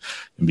day, and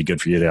it'd be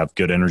good for you to have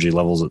good energy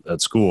levels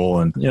at school.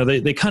 And,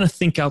 they kind of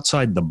think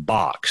outside the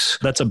box.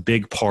 That's a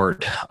big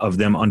part of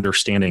them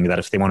understanding that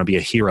if they want to be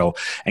a hero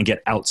and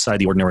get outside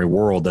the ordinary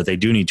world, that they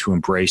do need to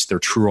embrace their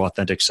true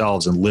authentic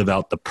selves and live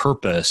out the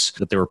purpose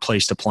that they were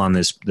placed upon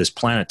this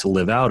planet to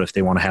live out, if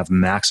they want to have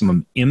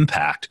maximum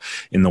impact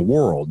in the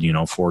world.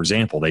 For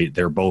example,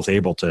 they're both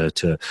able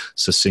to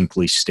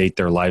succinctly state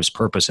their life's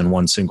purpose in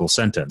one single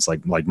sentence.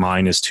 Like Like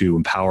mine is to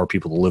empower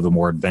people to live a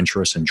more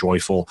adventurous and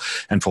joyful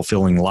and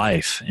fulfilling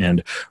life.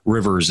 And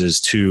Rivers is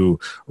to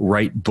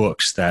write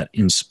books that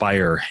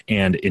inspire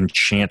and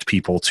enchant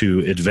people to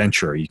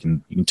adventure. You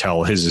can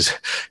tell his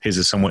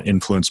is somewhat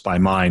influenced by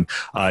mine.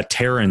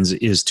 Taryn's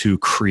is to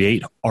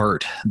create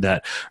art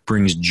that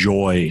brings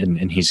joy,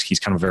 and he's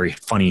kind of a very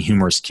funny,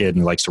 humorous kid, and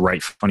he likes to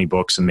write funny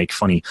books and make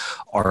funny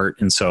art.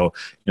 And so,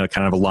 it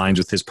kind of aligns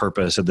with his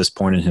purpose at this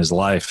point in his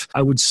life.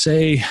 I would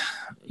say,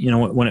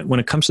 when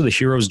it comes to the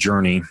hero's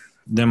journey,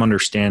 them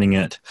understanding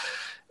it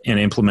and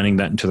implementing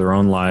that into their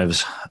own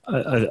lives,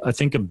 I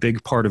think a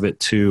big part of it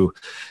too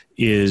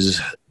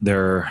is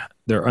their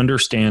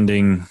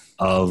understanding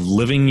of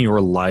living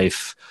your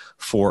life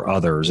for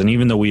others. And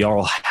even though we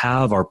all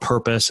have our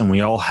purpose and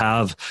we all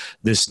have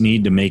this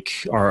need to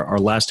make our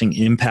lasting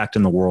impact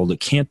in the world, it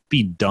can't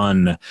be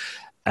done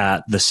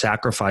at the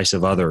sacrifice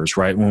of others,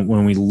 right?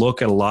 When we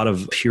look at a lot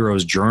of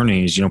heroes'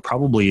 journeys,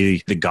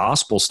 probably the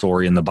gospel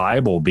story in the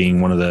Bible being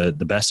one of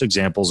the best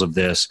examples of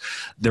this,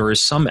 there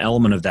is some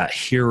element of that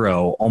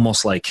hero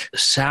almost like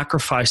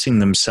sacrificing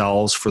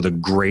themselves for the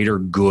greater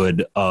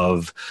good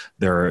of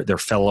their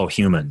fellow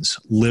humans,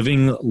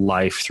 living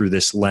life through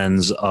this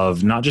lens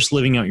of not just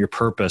living out your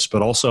purpose,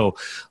 but also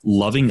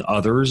loving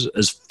others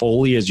as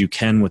fully as you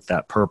can with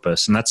that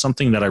purpose. And that's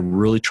something that I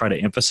really try to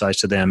emphasize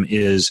to them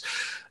is,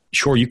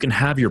 sure, you can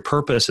have your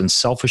purpose and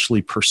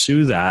selfishly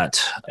pursue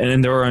that.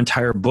 And there are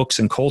entire books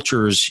and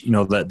cultures,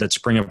 that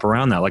spring up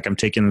around that. Like I'm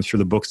taking them through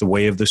the book, The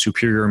Way of the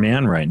Superior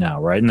Man right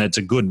now, right? And that's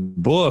a good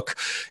book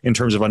in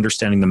terms of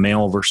understanding the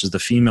male versus the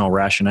female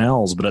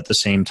rationales. But at the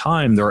same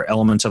time, there are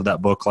elements of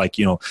that book like,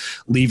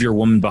 leave your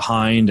woman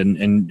behind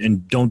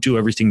and don't do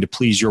everything to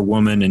please your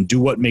woman and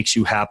do what makes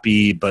you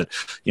happy, but,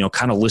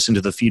 kind of listen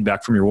to the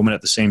feedback from your woman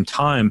at the same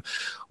time.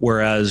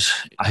 Whereas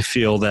I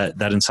feel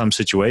that in some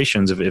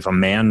situations, if a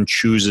man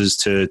chooses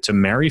to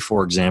marry,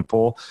 for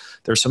example,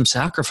 there's some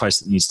sacrifice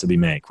that needs to be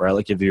made, right?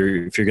 Like if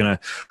you're going to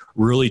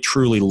really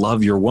truly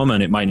love your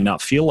woman, it might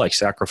not feel like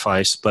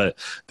sacrifice, but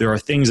there are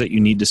things that you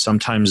need to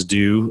sometimes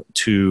do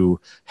to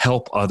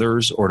help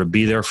others or to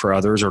be there for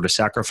others or to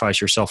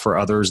sacrifice yourself for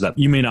others that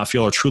you may not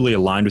feel are truly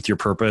aligned with your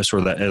purpose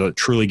or that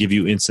truly give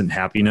you instant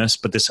happiness.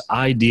 But this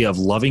idea of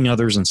loving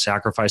others and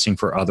sacrificing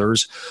for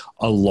others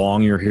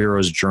along your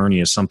hero's journey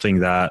is something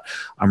that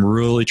I'm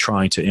really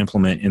trying to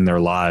implement in their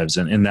lives.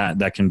 And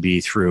that can be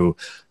through,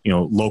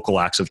 local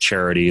acts of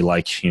charity.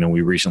 Like,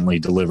 we recently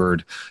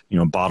delivered,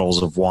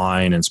 bottles of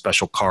wine and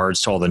special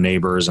cards to all the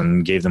neighbors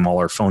and gave them all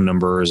our phone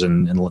numbers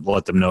and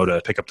let them know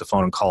to pick up the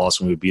phone and call us,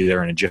 and we would be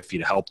there in a jiffy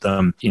to help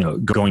them.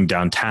 Going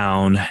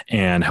downtown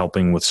and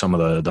helping with some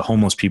of the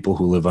homeless people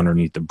who live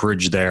underneath the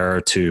bridge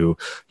there to,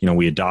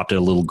 we adopted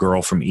a little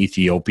girl from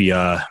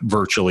Ethiopia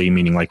virtually,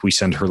 meaning like we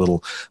send her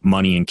little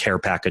money and care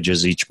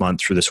packages each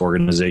month through this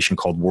organization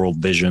called World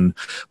Vision.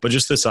 But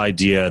just this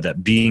idea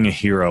that being a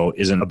hero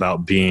isn't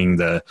about being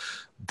the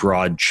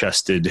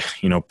broad-chested,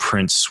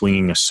 prince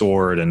swinging a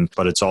sword,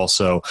 but it's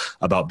also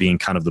about being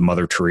kind of the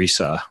Mother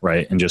Teresa,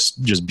 right? And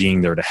just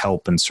being there to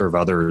help and serve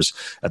others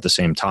at the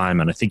same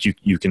time. And I think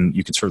you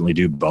can certainly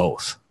do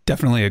both.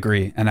 Definitely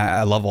agree, and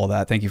I love all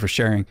that. Thank you for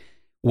sharing.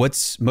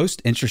 What's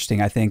most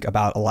interesting, I think,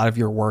 about a lot of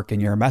your work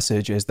and your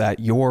message is that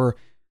you're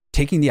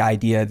taking the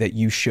idea that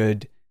you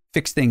should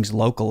fix things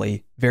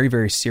locally very,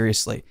 very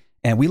seriously.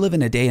 And we live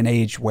in a day and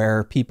age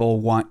where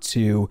people want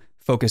to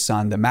focus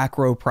on the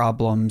macro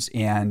problems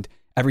and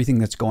everything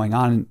that's going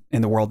on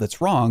in the world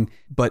that's wrong.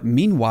 But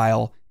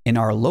meanwhile, in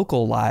our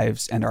local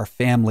lives and our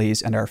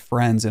families and our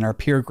friends and our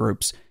peer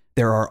groups,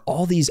 there are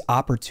all these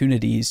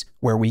opportunities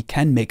where we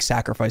can make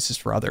sacrifices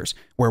for others,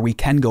 where we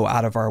can go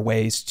out of our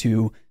ways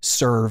to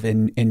serve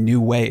in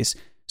new ways.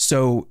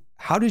 So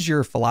how does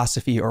your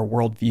philosophy or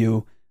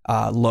worldview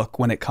look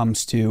when it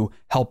comes to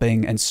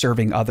helping and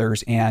serving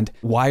others? And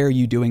why are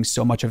you doing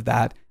so much of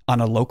that on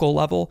a local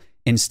level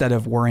instead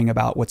of worrying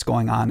about what's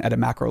going on at a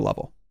macro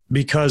level?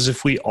 Because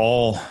if we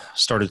all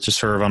started to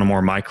serve on a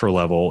more micro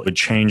level, it would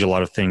change a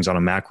lot of things on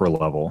a macro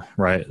level,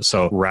 right?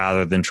 So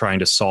rather than trying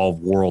to solve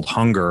world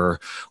hunger,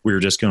 we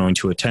were just going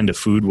to attend to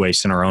food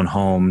waste in our own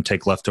home,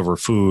 take leftover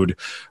food,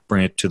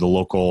 bring it to the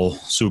local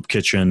soup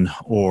kitchen,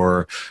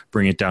 or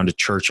bring it down to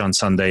church on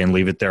Sunday and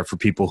leave it there for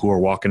people who are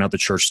walking out the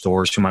church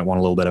doors who might want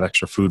a little bit of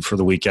extra food for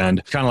the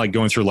weekend. Kind of like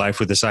going through life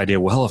with this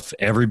idea, well, if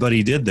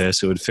everybody did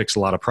this, it would fix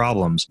a lot of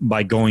problems.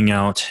 By going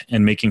out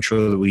and making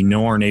sure that we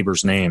know our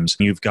neighbors' names,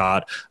 you've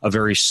got a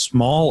very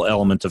small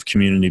element of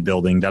community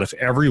building that if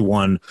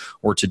everyone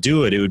were to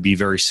do it, it would be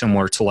very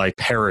similar to like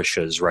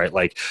parishes, right?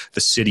 Like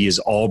the city is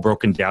all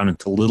broken down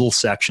into little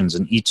sections,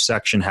 and each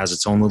section has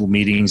its own little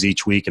meetings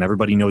each week, and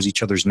everybody knows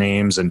each other's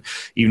names. And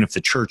even if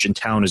the church in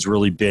town is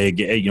really big,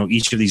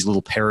 each of these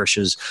little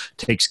parishes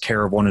takes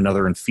care of one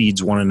another and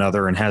feeds one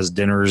another and has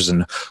dinners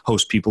and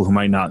hosts people who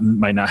might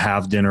not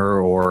have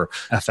dinner, or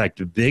affect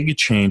a big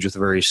change with a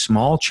very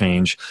small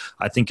change,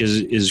 I think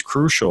is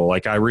crucial.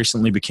 Like I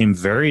recently became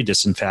very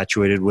disenchanted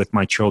infatuated with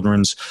my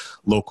children's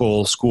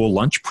local school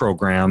lunch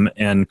program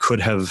and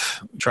could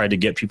have tried to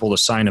get people to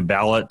sign a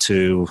ballot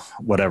to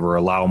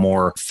allow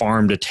more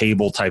farm to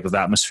table type of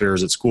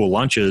atmospheres at school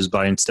lunches, but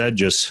I instead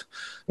just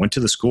went to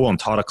the school and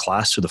taught a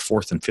class to the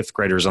 4th and 5th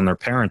graders and their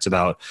parents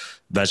about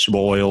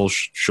vegetable oils,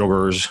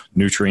 sugars,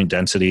 nutrient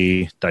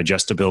density,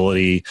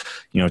 digestibility,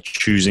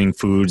 choosing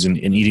foods and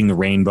eating the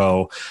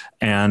rainbow.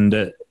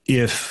 And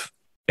if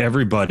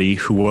everybody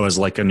who was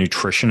like a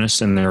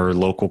nutritionist in their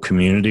local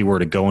community were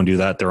to go and do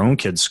that at their own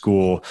kid's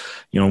school,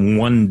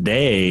 one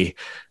day,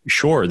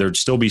 sure, there'd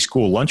still be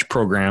school lunch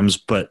programs,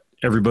 but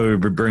everybody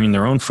would be bringing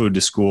their own food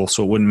to school,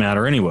 so it wouldn't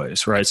matter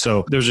anyways, right?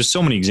 So there's just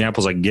so many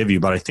examples I can give you,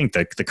 but I think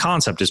that the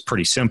concept is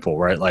pretty simple,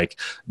 right? Like,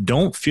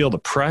 don't feel the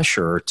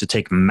pressure to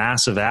take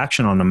massive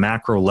action on a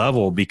macro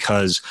level,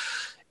 because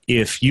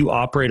if you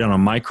operate on a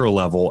micro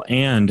level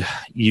and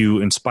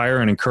you inspire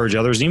and encourage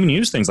others, and even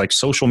use things like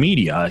social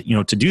media,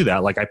 to do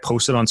that. Like, I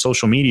posted on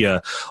social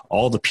media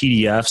all the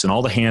PDFs and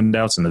all the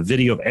handouts and the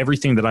video of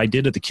everything that I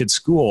did at the kids'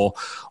 school.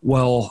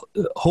 Well,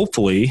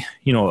 hopefully,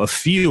 a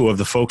few of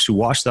the folks who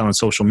watch that on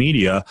social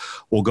media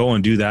will go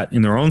and do that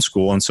in their own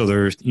school. And so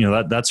there's,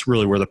 that's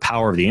really where the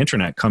power of the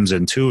internet comes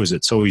in too, is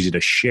it's so easy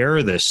to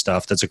share this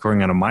stuff that's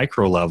occurring on a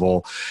micro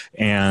level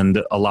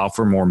and allow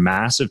for more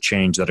massive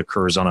change that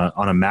occurs on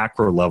a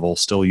macro level,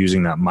 still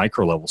using that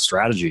micro level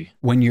strategy.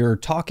 When you're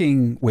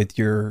talking with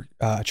your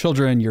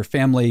children, your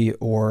family,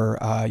 or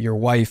your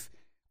wife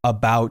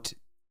about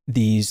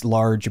these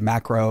large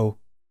macro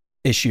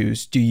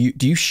issues, do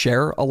you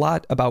share a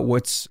lot about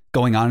what's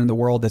going on in the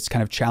world that's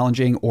kind of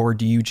challenging, or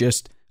do you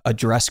just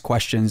address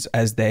questions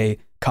as they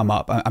come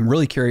up? I'm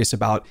really curious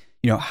about,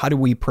 how do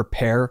we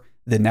prepare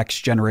the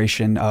next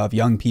generation of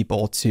young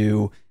people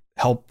to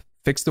help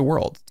fix the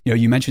world?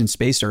 You mentioned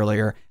space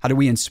earlier. How do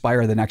we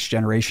inspire the next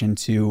generation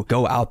to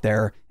go out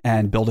there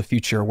and build a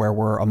future where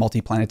we're a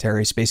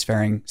multiplanetary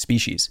spacefaring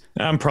species?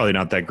 I'm probably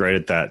not that great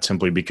at that,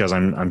 simply because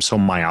I'm so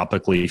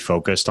myopically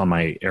focused on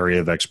my area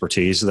of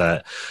expertise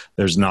that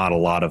there's not a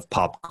lot of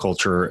pop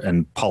culture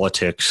and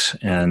politics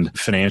and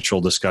financial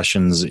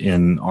discussions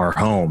in our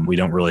home. We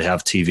don't really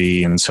have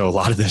TV. And so a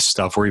lot of this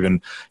stuff we're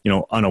even,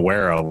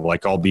 unaware of.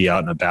 Like, I'll be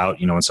out and about,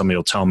 and somebody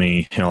will tell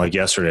me, like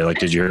yesterday, like,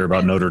 did you hear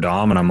about Notre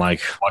Dame? And I'm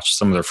like, watched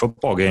some of their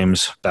football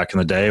games back in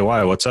the day.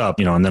 Why? What's up?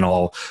 And then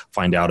I'll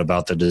find out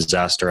about the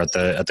disaster at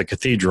the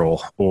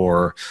cathedral,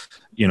 or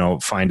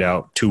find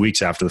out 2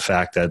 weeks after the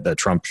fact that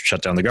Trump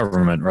shut down the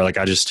government. Or like,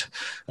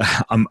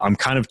 I'm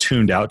kind of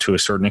tuned out to a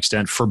certain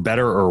extent, for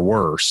better or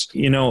worse.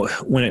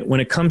 When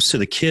it comes to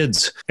the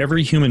kids,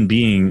 every human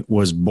being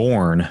was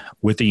born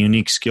with a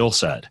unique skill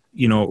set.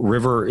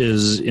 River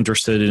is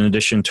interested, in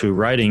addition to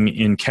writing,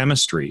 in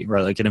chemistry,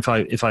 right? Like, and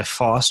if I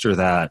foster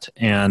that,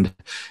 and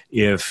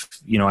if,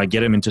 I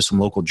get him into some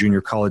local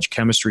junior college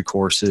chemistry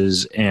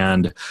courses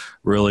and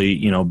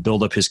really,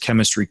 build up his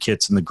chemistry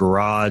kits in the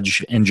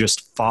garage and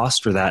just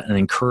foster that and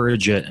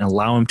encourage it and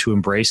allow him to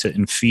embrace it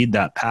and feed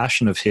that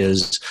passion of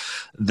his,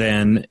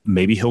 then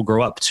maybe he'll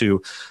grow up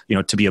to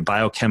be a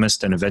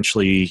biochemist and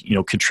eventually,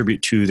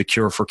 contribute to the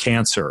cure for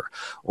cancer.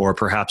 Or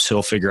perhaps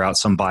he'll figure out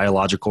some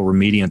biological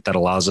remediant that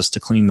allows us to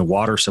clean the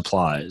water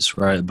supplies,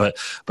 right? But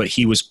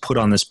he was put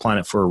on this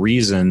planet for a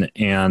reason.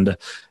 And,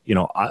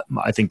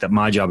 I think that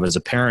my job as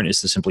a parent is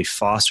to simply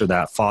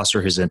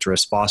foster his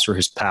interests, foster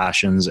his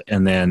passions,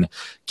 and then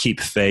keep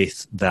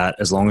faith that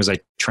as long as I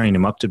train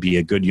him up to be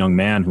a good young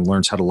man who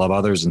learns how to love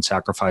others and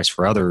sacrifice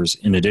for others,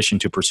 in addition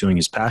to pursuing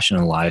his passion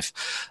in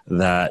life,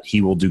 that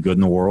he will do good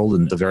in the world.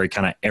 And the very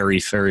kind of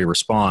airy-fairy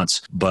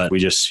response, but we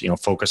just,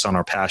 focus on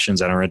our passions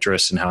and our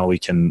interests and how we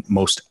can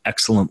most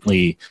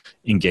excellently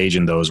engage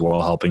in those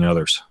while helping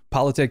others.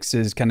 Politics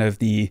is kind of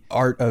the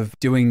art of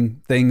doing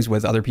things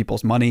with other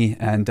people's money,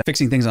 and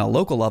fixing things on a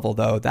local level,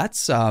 though,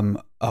 that's a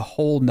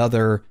whole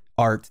nother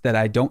art that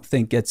I don't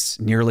think gets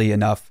nearly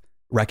enough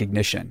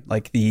recognition.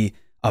 Like, the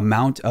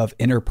amount of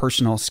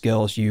interpersonal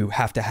skills you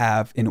have to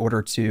have in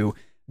order to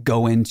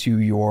go into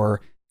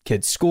your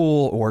kid's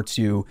school or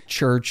to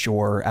church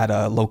or at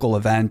a local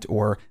event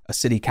or a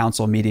city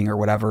council meeting or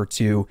whatever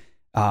to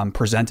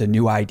present a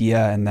new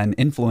idea and then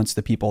influence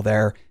the people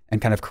there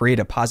and kind of create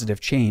a positive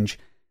change.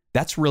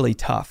 That's really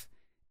tough.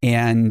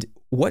 And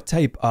what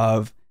type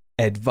of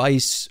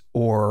advice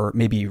or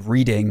maybe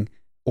reading,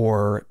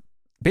 or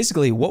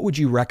basically what would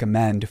you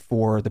recommend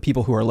for the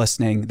people who are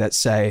listening that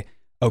say,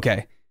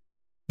 okay,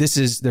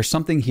 there's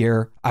something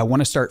here. I want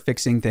to start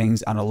fixing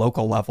things on a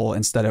local level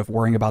instead of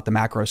worrying about the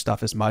macro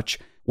stuff as much.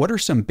 What are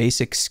some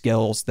basic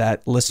skills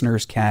that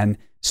listeners can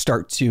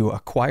start to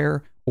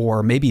acquire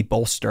or maybe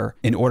bolster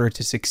in order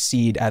to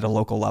succeed at a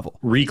local level?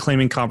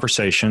 Reclaiming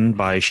Conversation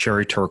by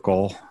Sherry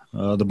Turkle.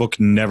 The book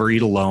Never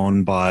Eat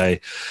Alone by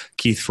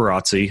Keith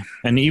Ferrazzi,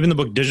 and even the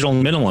book Digital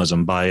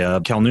Minimalism by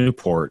Cal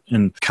Newport,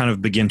 and kind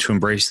of begin to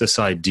embrace this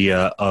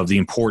idea of the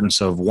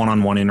importance of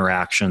one-on-one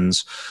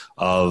interactions,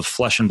 of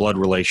flesh and blood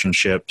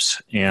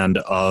relationships, and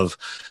of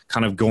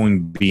kind of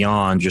going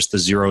beyond just the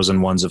zeros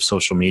and ones of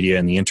social media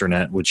and the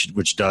internet,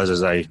 which does,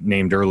 as I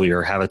named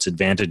earlier, have its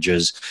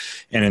advantages,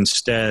 and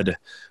instead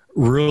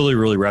really,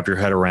 really wrap your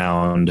head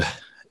around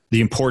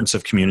the importance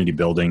of community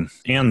building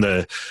and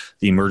the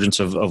emergence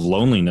of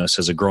loneliness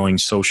as a growing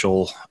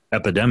social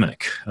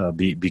epidemic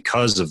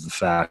because of the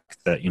fact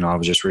that, I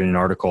was just reading an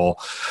article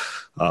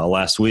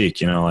last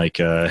week, like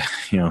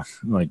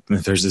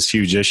there's this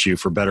huge issue,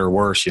 for better or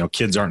worse,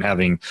 kids aren't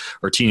having,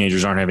 or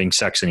teenagers aren't having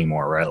sex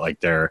anymore, right?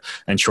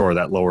 And sure,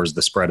 that lowers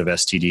the spread of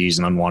STDs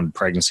and unwanted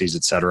pregnancies,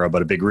 et cetera.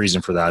 But a big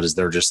reason for that is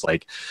they're just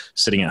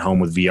sitting at home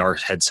with VR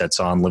headsets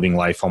on, living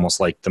life almost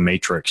like the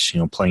Matrix,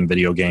 playing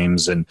video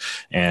games and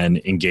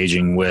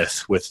engaging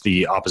with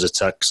the opposite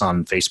sex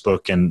on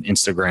Facebook and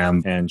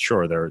Instagram. And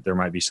sure, there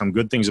might be some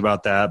good things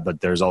about that,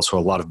 but there's also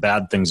a lot of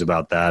bad things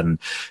about that.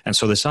 And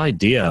so this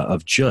idea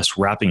of just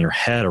wrapping your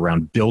head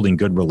around building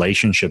good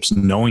relationships,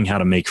 knowing how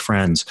to make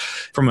friends.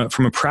 From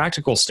a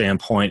practical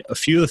standpoint, a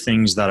few of the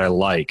things that I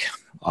like.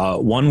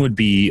 One would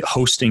be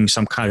hosting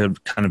some kind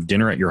of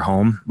dinner at your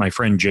home. My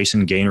friend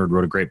Jason Gaynord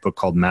wrote a great book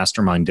called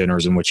Mastermind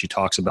Dinners, in which he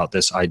talks about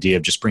this idea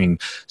of just bringing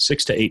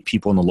 6 to 8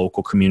 people in the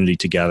local community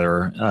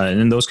together.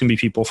 And those can be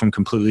people from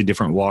completely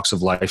different walks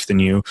of life than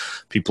you,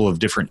 people of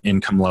different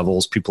income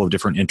levels, people of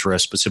different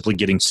interests, but simply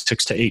getting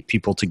 6 to 8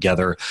 people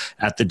together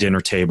at the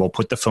dinner table,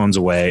 put the phones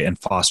away, and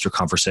foster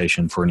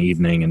conversation for an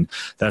evening. And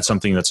that's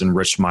something that's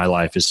enriched my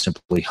life, is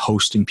simply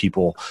hosting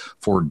people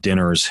for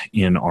dinners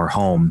in our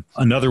home.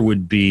 Another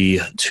would be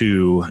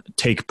to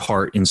take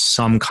part in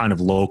some kind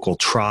of local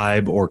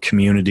tribe or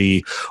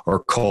community or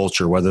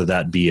culture, whether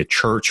that be a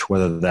church,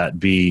 whether that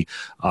be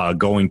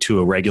going to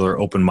a regular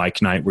open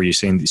mic night where you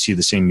see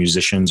the same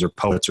musicians or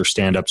poets or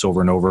stand-ups over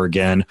and over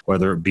again,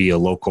 whether it be a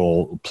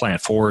local plant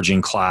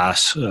foraging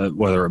class,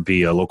 whether it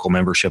be a local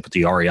membership at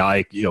the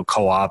REI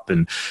co-op,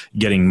 and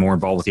getting more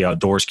involved with the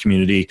outdoors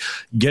community,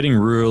 getting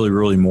really,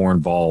 really more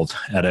involved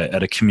at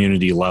a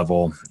community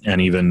level,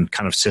 and even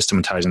kind of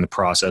systematizing the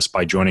process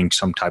by joining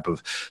some type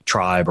of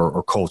tribe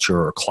or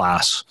culture or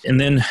class. And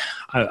then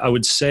I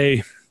would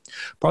say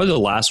probably the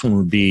last one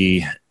would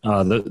be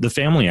the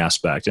family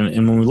aspect. And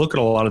when we look at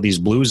a lot of these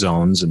blue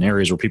zones and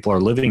areas where people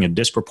are living a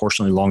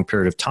disproportionately long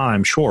period of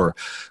time, sure,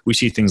 we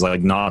see things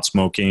like not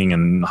smoking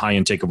and high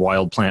intake of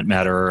wild plant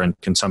matter and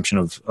consumption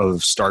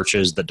of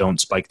starches that don't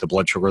spike the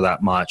blood sugar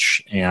that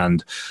much,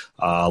 and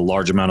a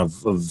large amount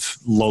of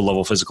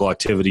low-level physical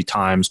activity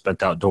time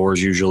spent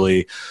outdoors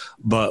usually.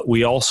 But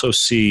we also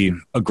see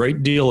a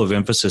great deal of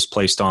emphasis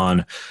placed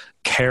on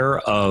care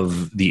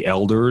of the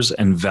elders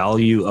and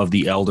value of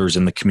the elders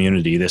in the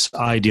community. This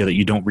idea that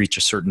you don't reach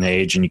a certain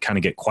age and you kind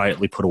of get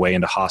quietly put away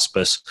into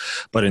hospice,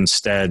 but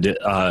instead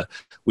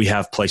we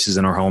have places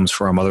in our homes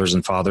for our mothers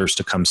and fathers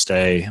to come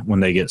stay when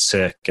they get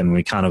sick, and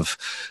we kind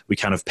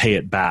of pay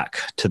it back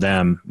to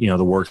them,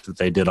 the work that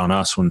they did on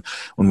us when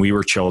we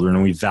were children.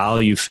 And we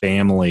value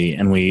family,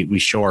 and we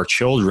show our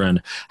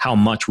children how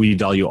much we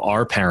value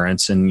our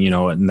parents, and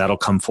and that'll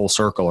come full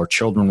circle. Our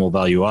children will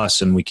value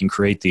us, and we can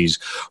create these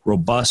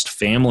robust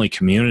family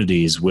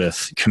communities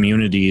with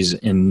communities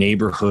in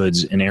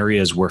neighborhoods in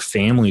areas where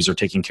families are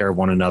taking care of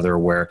one another,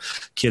 where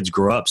kids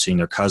grow up seeing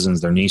their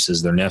cousins, their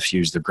nieces, their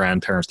nephews, their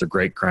grandparents, their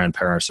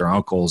great-grandparents, their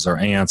uncles, their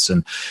aunts.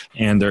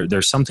 And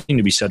there's something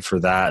to be said for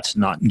that,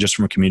 not just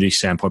from a community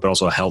standpoint, but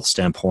also a health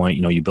standpoint.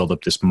 You build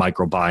up this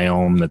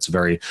microbiome that's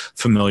very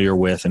familiar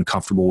with and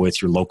comfortable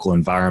with your local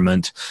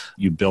environment.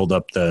 You build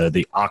up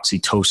the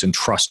oxytocin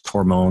trust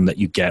hormone that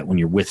you get when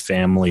you're with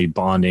family,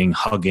 bonding,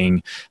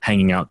 hugging,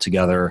 hanging out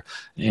together.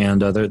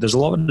 And there's a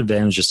lot of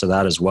advantages to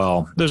that as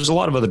well. There's a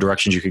lot of other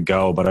directions you could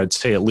go, but I'd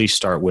say at least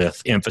start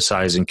with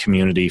emphasizing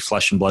community,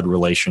 flesh and blood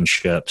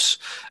relationships,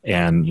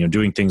 and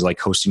doing things like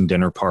hosting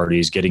dinner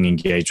parties, getting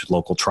engaged with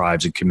local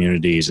tribes and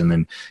communities, and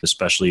then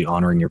especially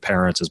honoring your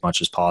parents as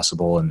much as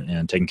possible,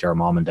 and taking care of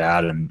mom and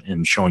dad,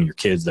 and showing your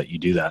kids that you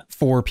do that.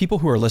 For people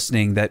who are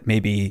listening that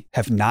maybe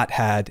have not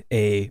had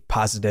a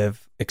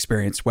positive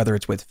experience, whether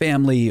it's with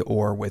family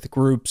or with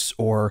groups,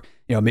 or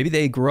maybe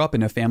they grew up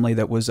in a family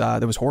that was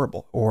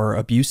horrible or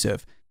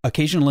abusive.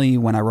 Occasionally,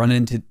 when I run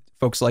into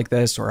folks like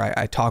this, or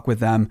I talk with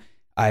them,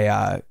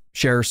 I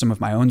share some of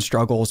my own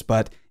struggles.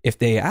 But if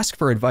they ask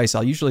for advice,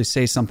 I'll usually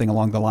say something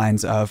along the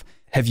lines of,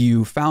 have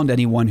you found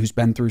anyone who's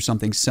been through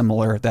something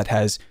similar that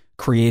has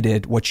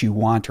created what you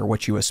want or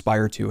what you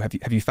aspire to?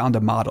 Have you found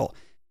a model?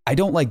 I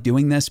don't like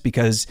doing this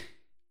because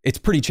it's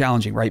pretty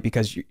challenging, right?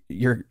 Because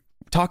you're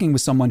talking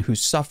with someone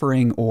who's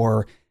suffering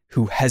or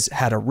who has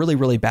had a really,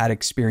 really bad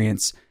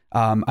experience.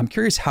 I'm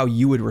curious how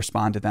you would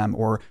respond to them,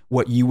 or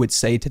what you would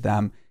say to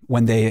them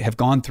when they have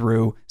gone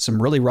through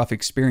some really rough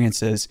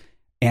experiences,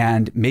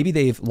 and maybe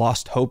they've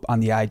lost hope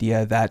on the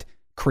idea that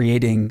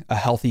creating a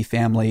healthy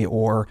family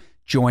or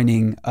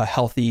joining a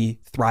healthy,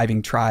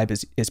 thriving tribe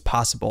is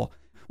possible.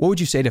 What would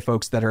you say to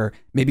folks that are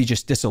maybe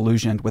just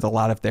disillusioned with a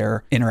lot of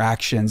their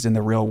interactions in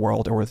the real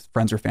world or with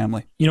friends or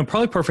family?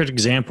 Probably a perfect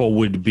example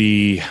would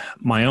be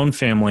my own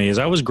family. As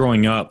I was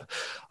growing up,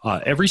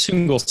 every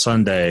single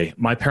Sunday,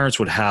 my parents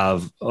would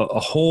have a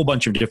whole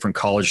bunch of different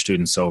college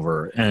students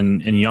over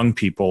and young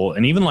people,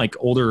 and even like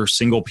older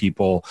single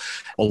people.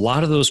 A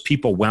lot of those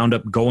people wound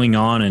up going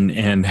on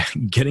and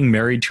getting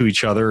married to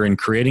each other and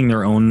creating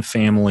their own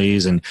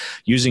families and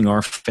using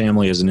our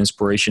family as an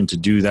inspiration to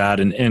do that.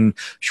 And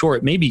sure,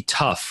 it may be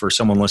tough for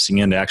someone listening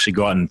in to actually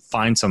go out and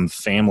find some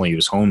family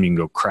whose home you can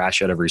go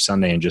crash at every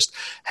Sunday and just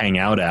hang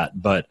out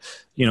at. But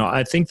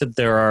I think that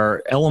there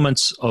are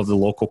elements of the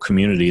local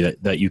community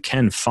that you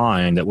can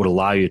find that would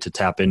allow you to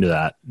tap into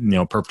that.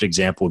 A perfect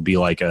example would be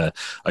like a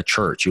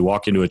church. You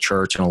walk into a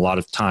church and a lot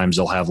of times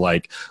they'll have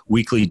like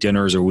weekly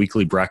dinners or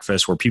weekly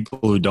breakfasts where people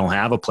who don't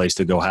have a place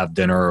to go have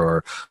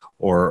dinner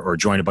or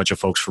join a bunch of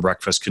folks for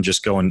breakfast can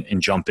just go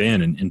and jump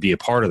in and be a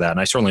part of that. And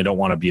I certainly don't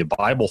want to be a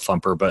Bible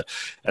thumper, but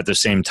at the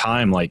same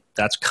time, like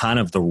that's kind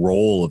of the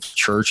role of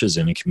churches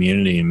in a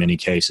community in many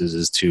cases,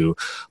 is to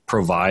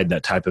provide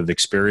that type of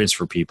experience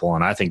for people.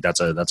 And I think that's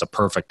a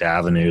perfect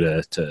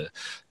avenue to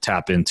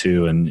tap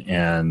into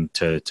and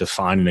to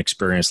find an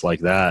experience like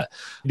that.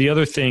 The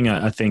other thing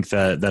I think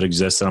that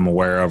exists that I'm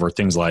aware of are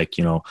things like,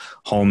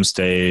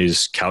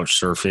 homestays, couch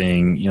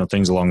surfing,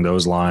 things along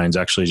those lines.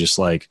 Actually just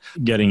like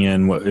getting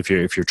in,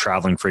 if you're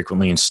traveling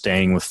frequently and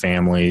staying with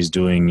families,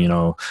 doing,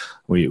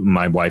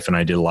 my wife and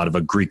I did a lot of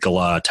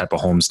Agricola type of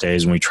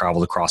homestays when we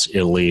traveled across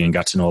Italy and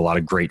got to know a lot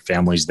of great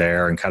families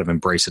there and kind of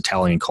embrace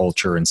Italian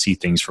culture and see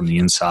things from the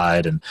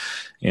inside. And,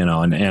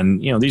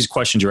 these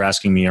questions you're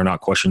asking me are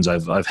not questions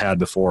I've had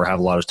before, have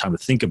a lot of time to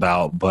think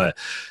about, but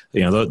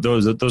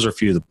those are a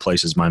few of the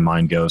places my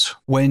mind goes.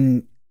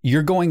 When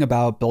you're going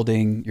about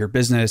building your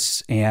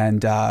business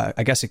and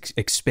I guess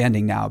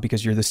expanding now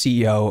because you're the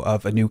CEO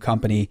of a new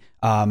company,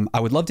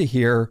 I would love to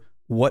hear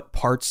what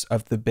parts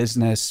of the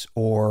business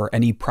or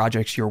any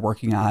projects you're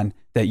working on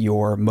that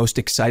you're most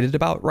excited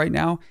about right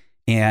now.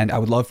 And I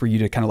would love for you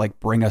to kind of like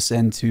bring us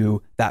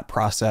into that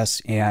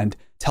process and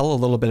tell a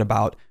little bit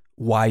about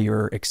why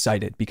you're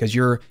excited, because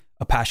you're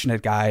a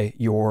passionate guy,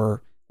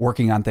 you're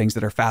working on things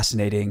that are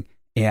fascinating.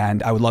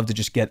 And I would love to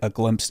just get a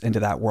glimpse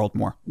into that world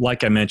more.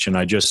 Like I mentioned,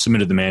 I just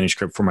submitted the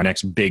manuscript for my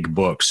next big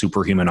book,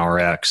 Superhuman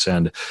RX.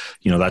 And,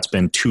 that's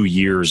been 2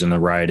 years in the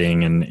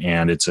writing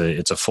and it's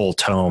a full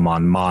tome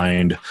on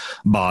mind,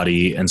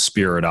 body, and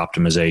spirit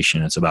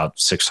optimization. It's about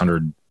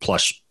 600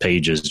 plus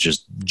pages,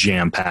 just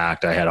jam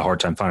packed. I had a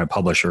hard time finding a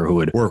publisher who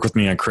would work with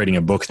me on creating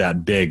a book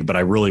that big, but I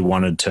really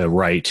wanted to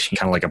write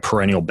kind of like a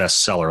perennial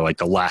bestseller, like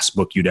the last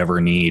book you'd ever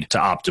need to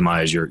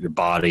optimize your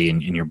body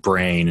and your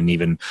brain and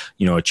even,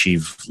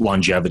 achieve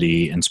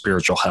longevity and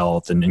spiritual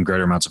health and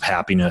greater amounts of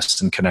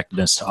happiness and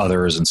connectedness to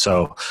others. And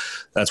so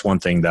that's one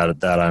thing that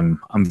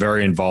I'm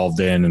very involved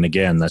in. And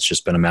again, that's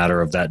just been a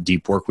matter of that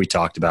deep work we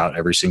talked about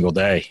every single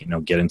day,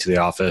 get into the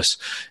office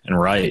and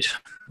write.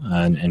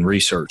 And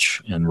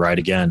research and write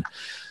again.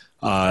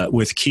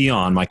 With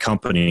Kion, my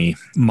company,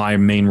 my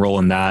main role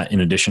in that, in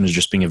addition to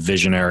just being a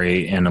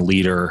visionary and a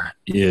leader,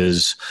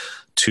 is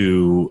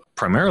to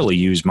primarily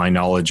use my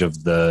knowledge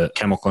of the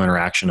chemical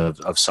interaction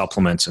of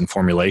supplements and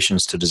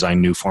formulations to design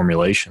new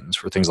formulations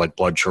for things like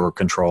blood sugar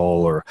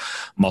control or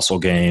muscle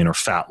gain or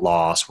fat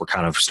loss. We're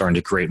kind of starting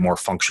to create more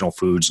functional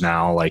foods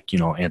now, like,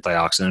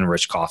 antioxidant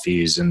rich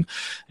coffees and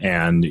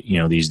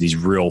these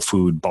real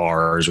food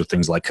bars with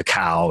things like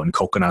cacao and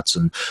coconuts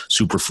and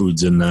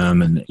superfoods in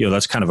them. And,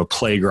 that's kind of a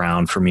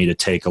playground for me to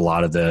take a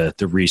lot of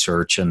the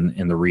research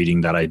and the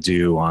reading that I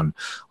do on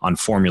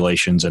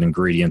formulations and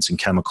ingredients and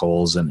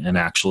chemicals and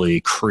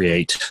actually create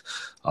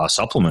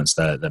supplements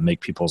that make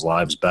people's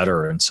lives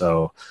better. And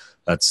so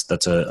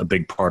that's a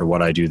big part of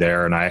what I do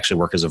there. And I actually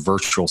work as a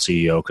virtual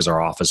CEO because our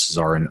offices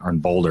are in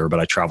Boulder, but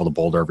I travel to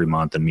Boulder every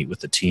month and meet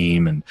with the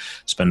team and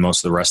spend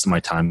most of the rest of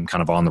my time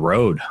kind of on the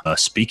road,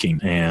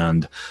 speaking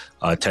and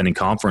attending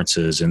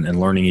conferences and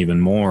learning even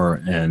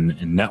more and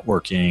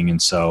networking.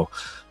 And so,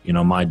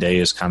 my day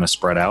is kind of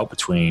spread out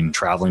between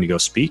traveling to go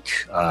speak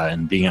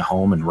and being at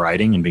home and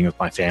writing and being with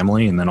my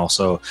family, and then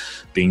also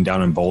being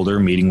down in Boulder,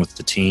 meeting with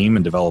the team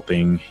and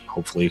developing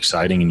hopefully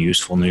exciting and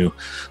useful new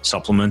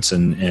supplements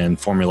and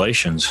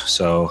formulations.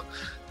 So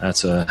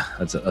that's kind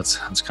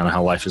of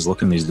how life is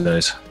looking these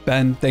days.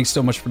 Ben, thanks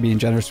so much for being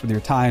generous with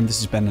your time. This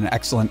has been an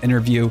excellent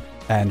interview.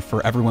 And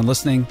for everyone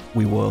listening,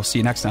 we will see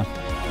you next time.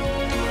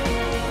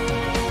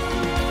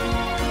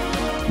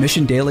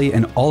 Mission Daily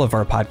and all of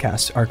our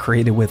podcasts are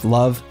created with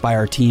love by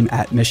our team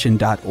at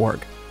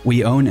mission.org.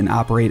 We own and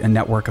operate a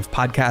network of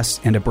podcasts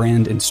and a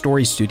brand and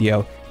story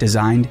studio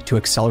designed to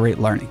accelerate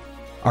learning.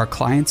 Our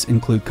clients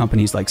include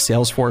companies like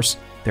Salesforce,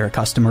 they're a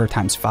customer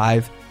times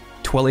 5,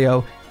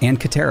 Twilio, and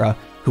Katera,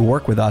 who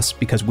work with us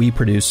because we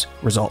produce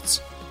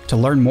results. To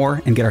learn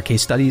more and get our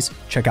case studies,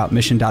 check out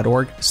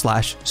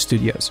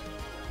mission.org/studios.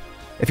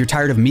 If you're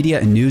tired of media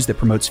and news that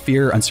promotes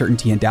fear,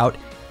 uncertainty, and doubt,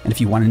 and if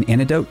you want an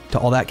antidote to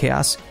all that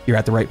chaos, you're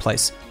at the right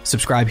place.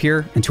 Subscribe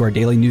here and to our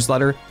daily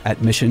newsletter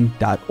at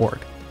mission.org.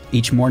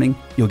 Each morning,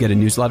 you'll get a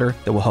newsletter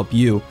that will help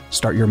you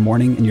start your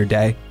morning and your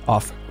day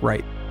off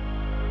right.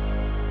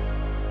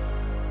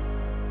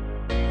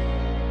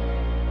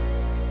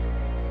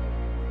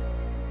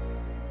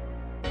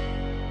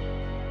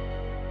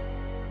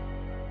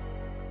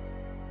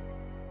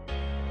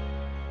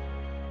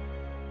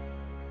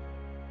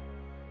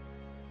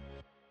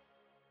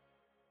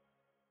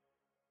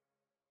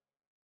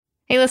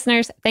 Hey,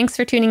 listeners, thanks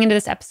for tuning into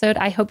this episode.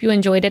 I hope you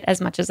enjoyed it as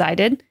much as I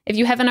did. If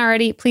you haven't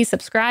already, please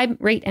subscribe,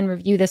 rate, and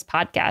review this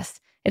podcast.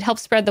 It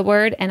helps spread the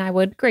word, and I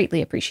would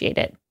greatly appreciate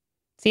it.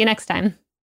 See you next time.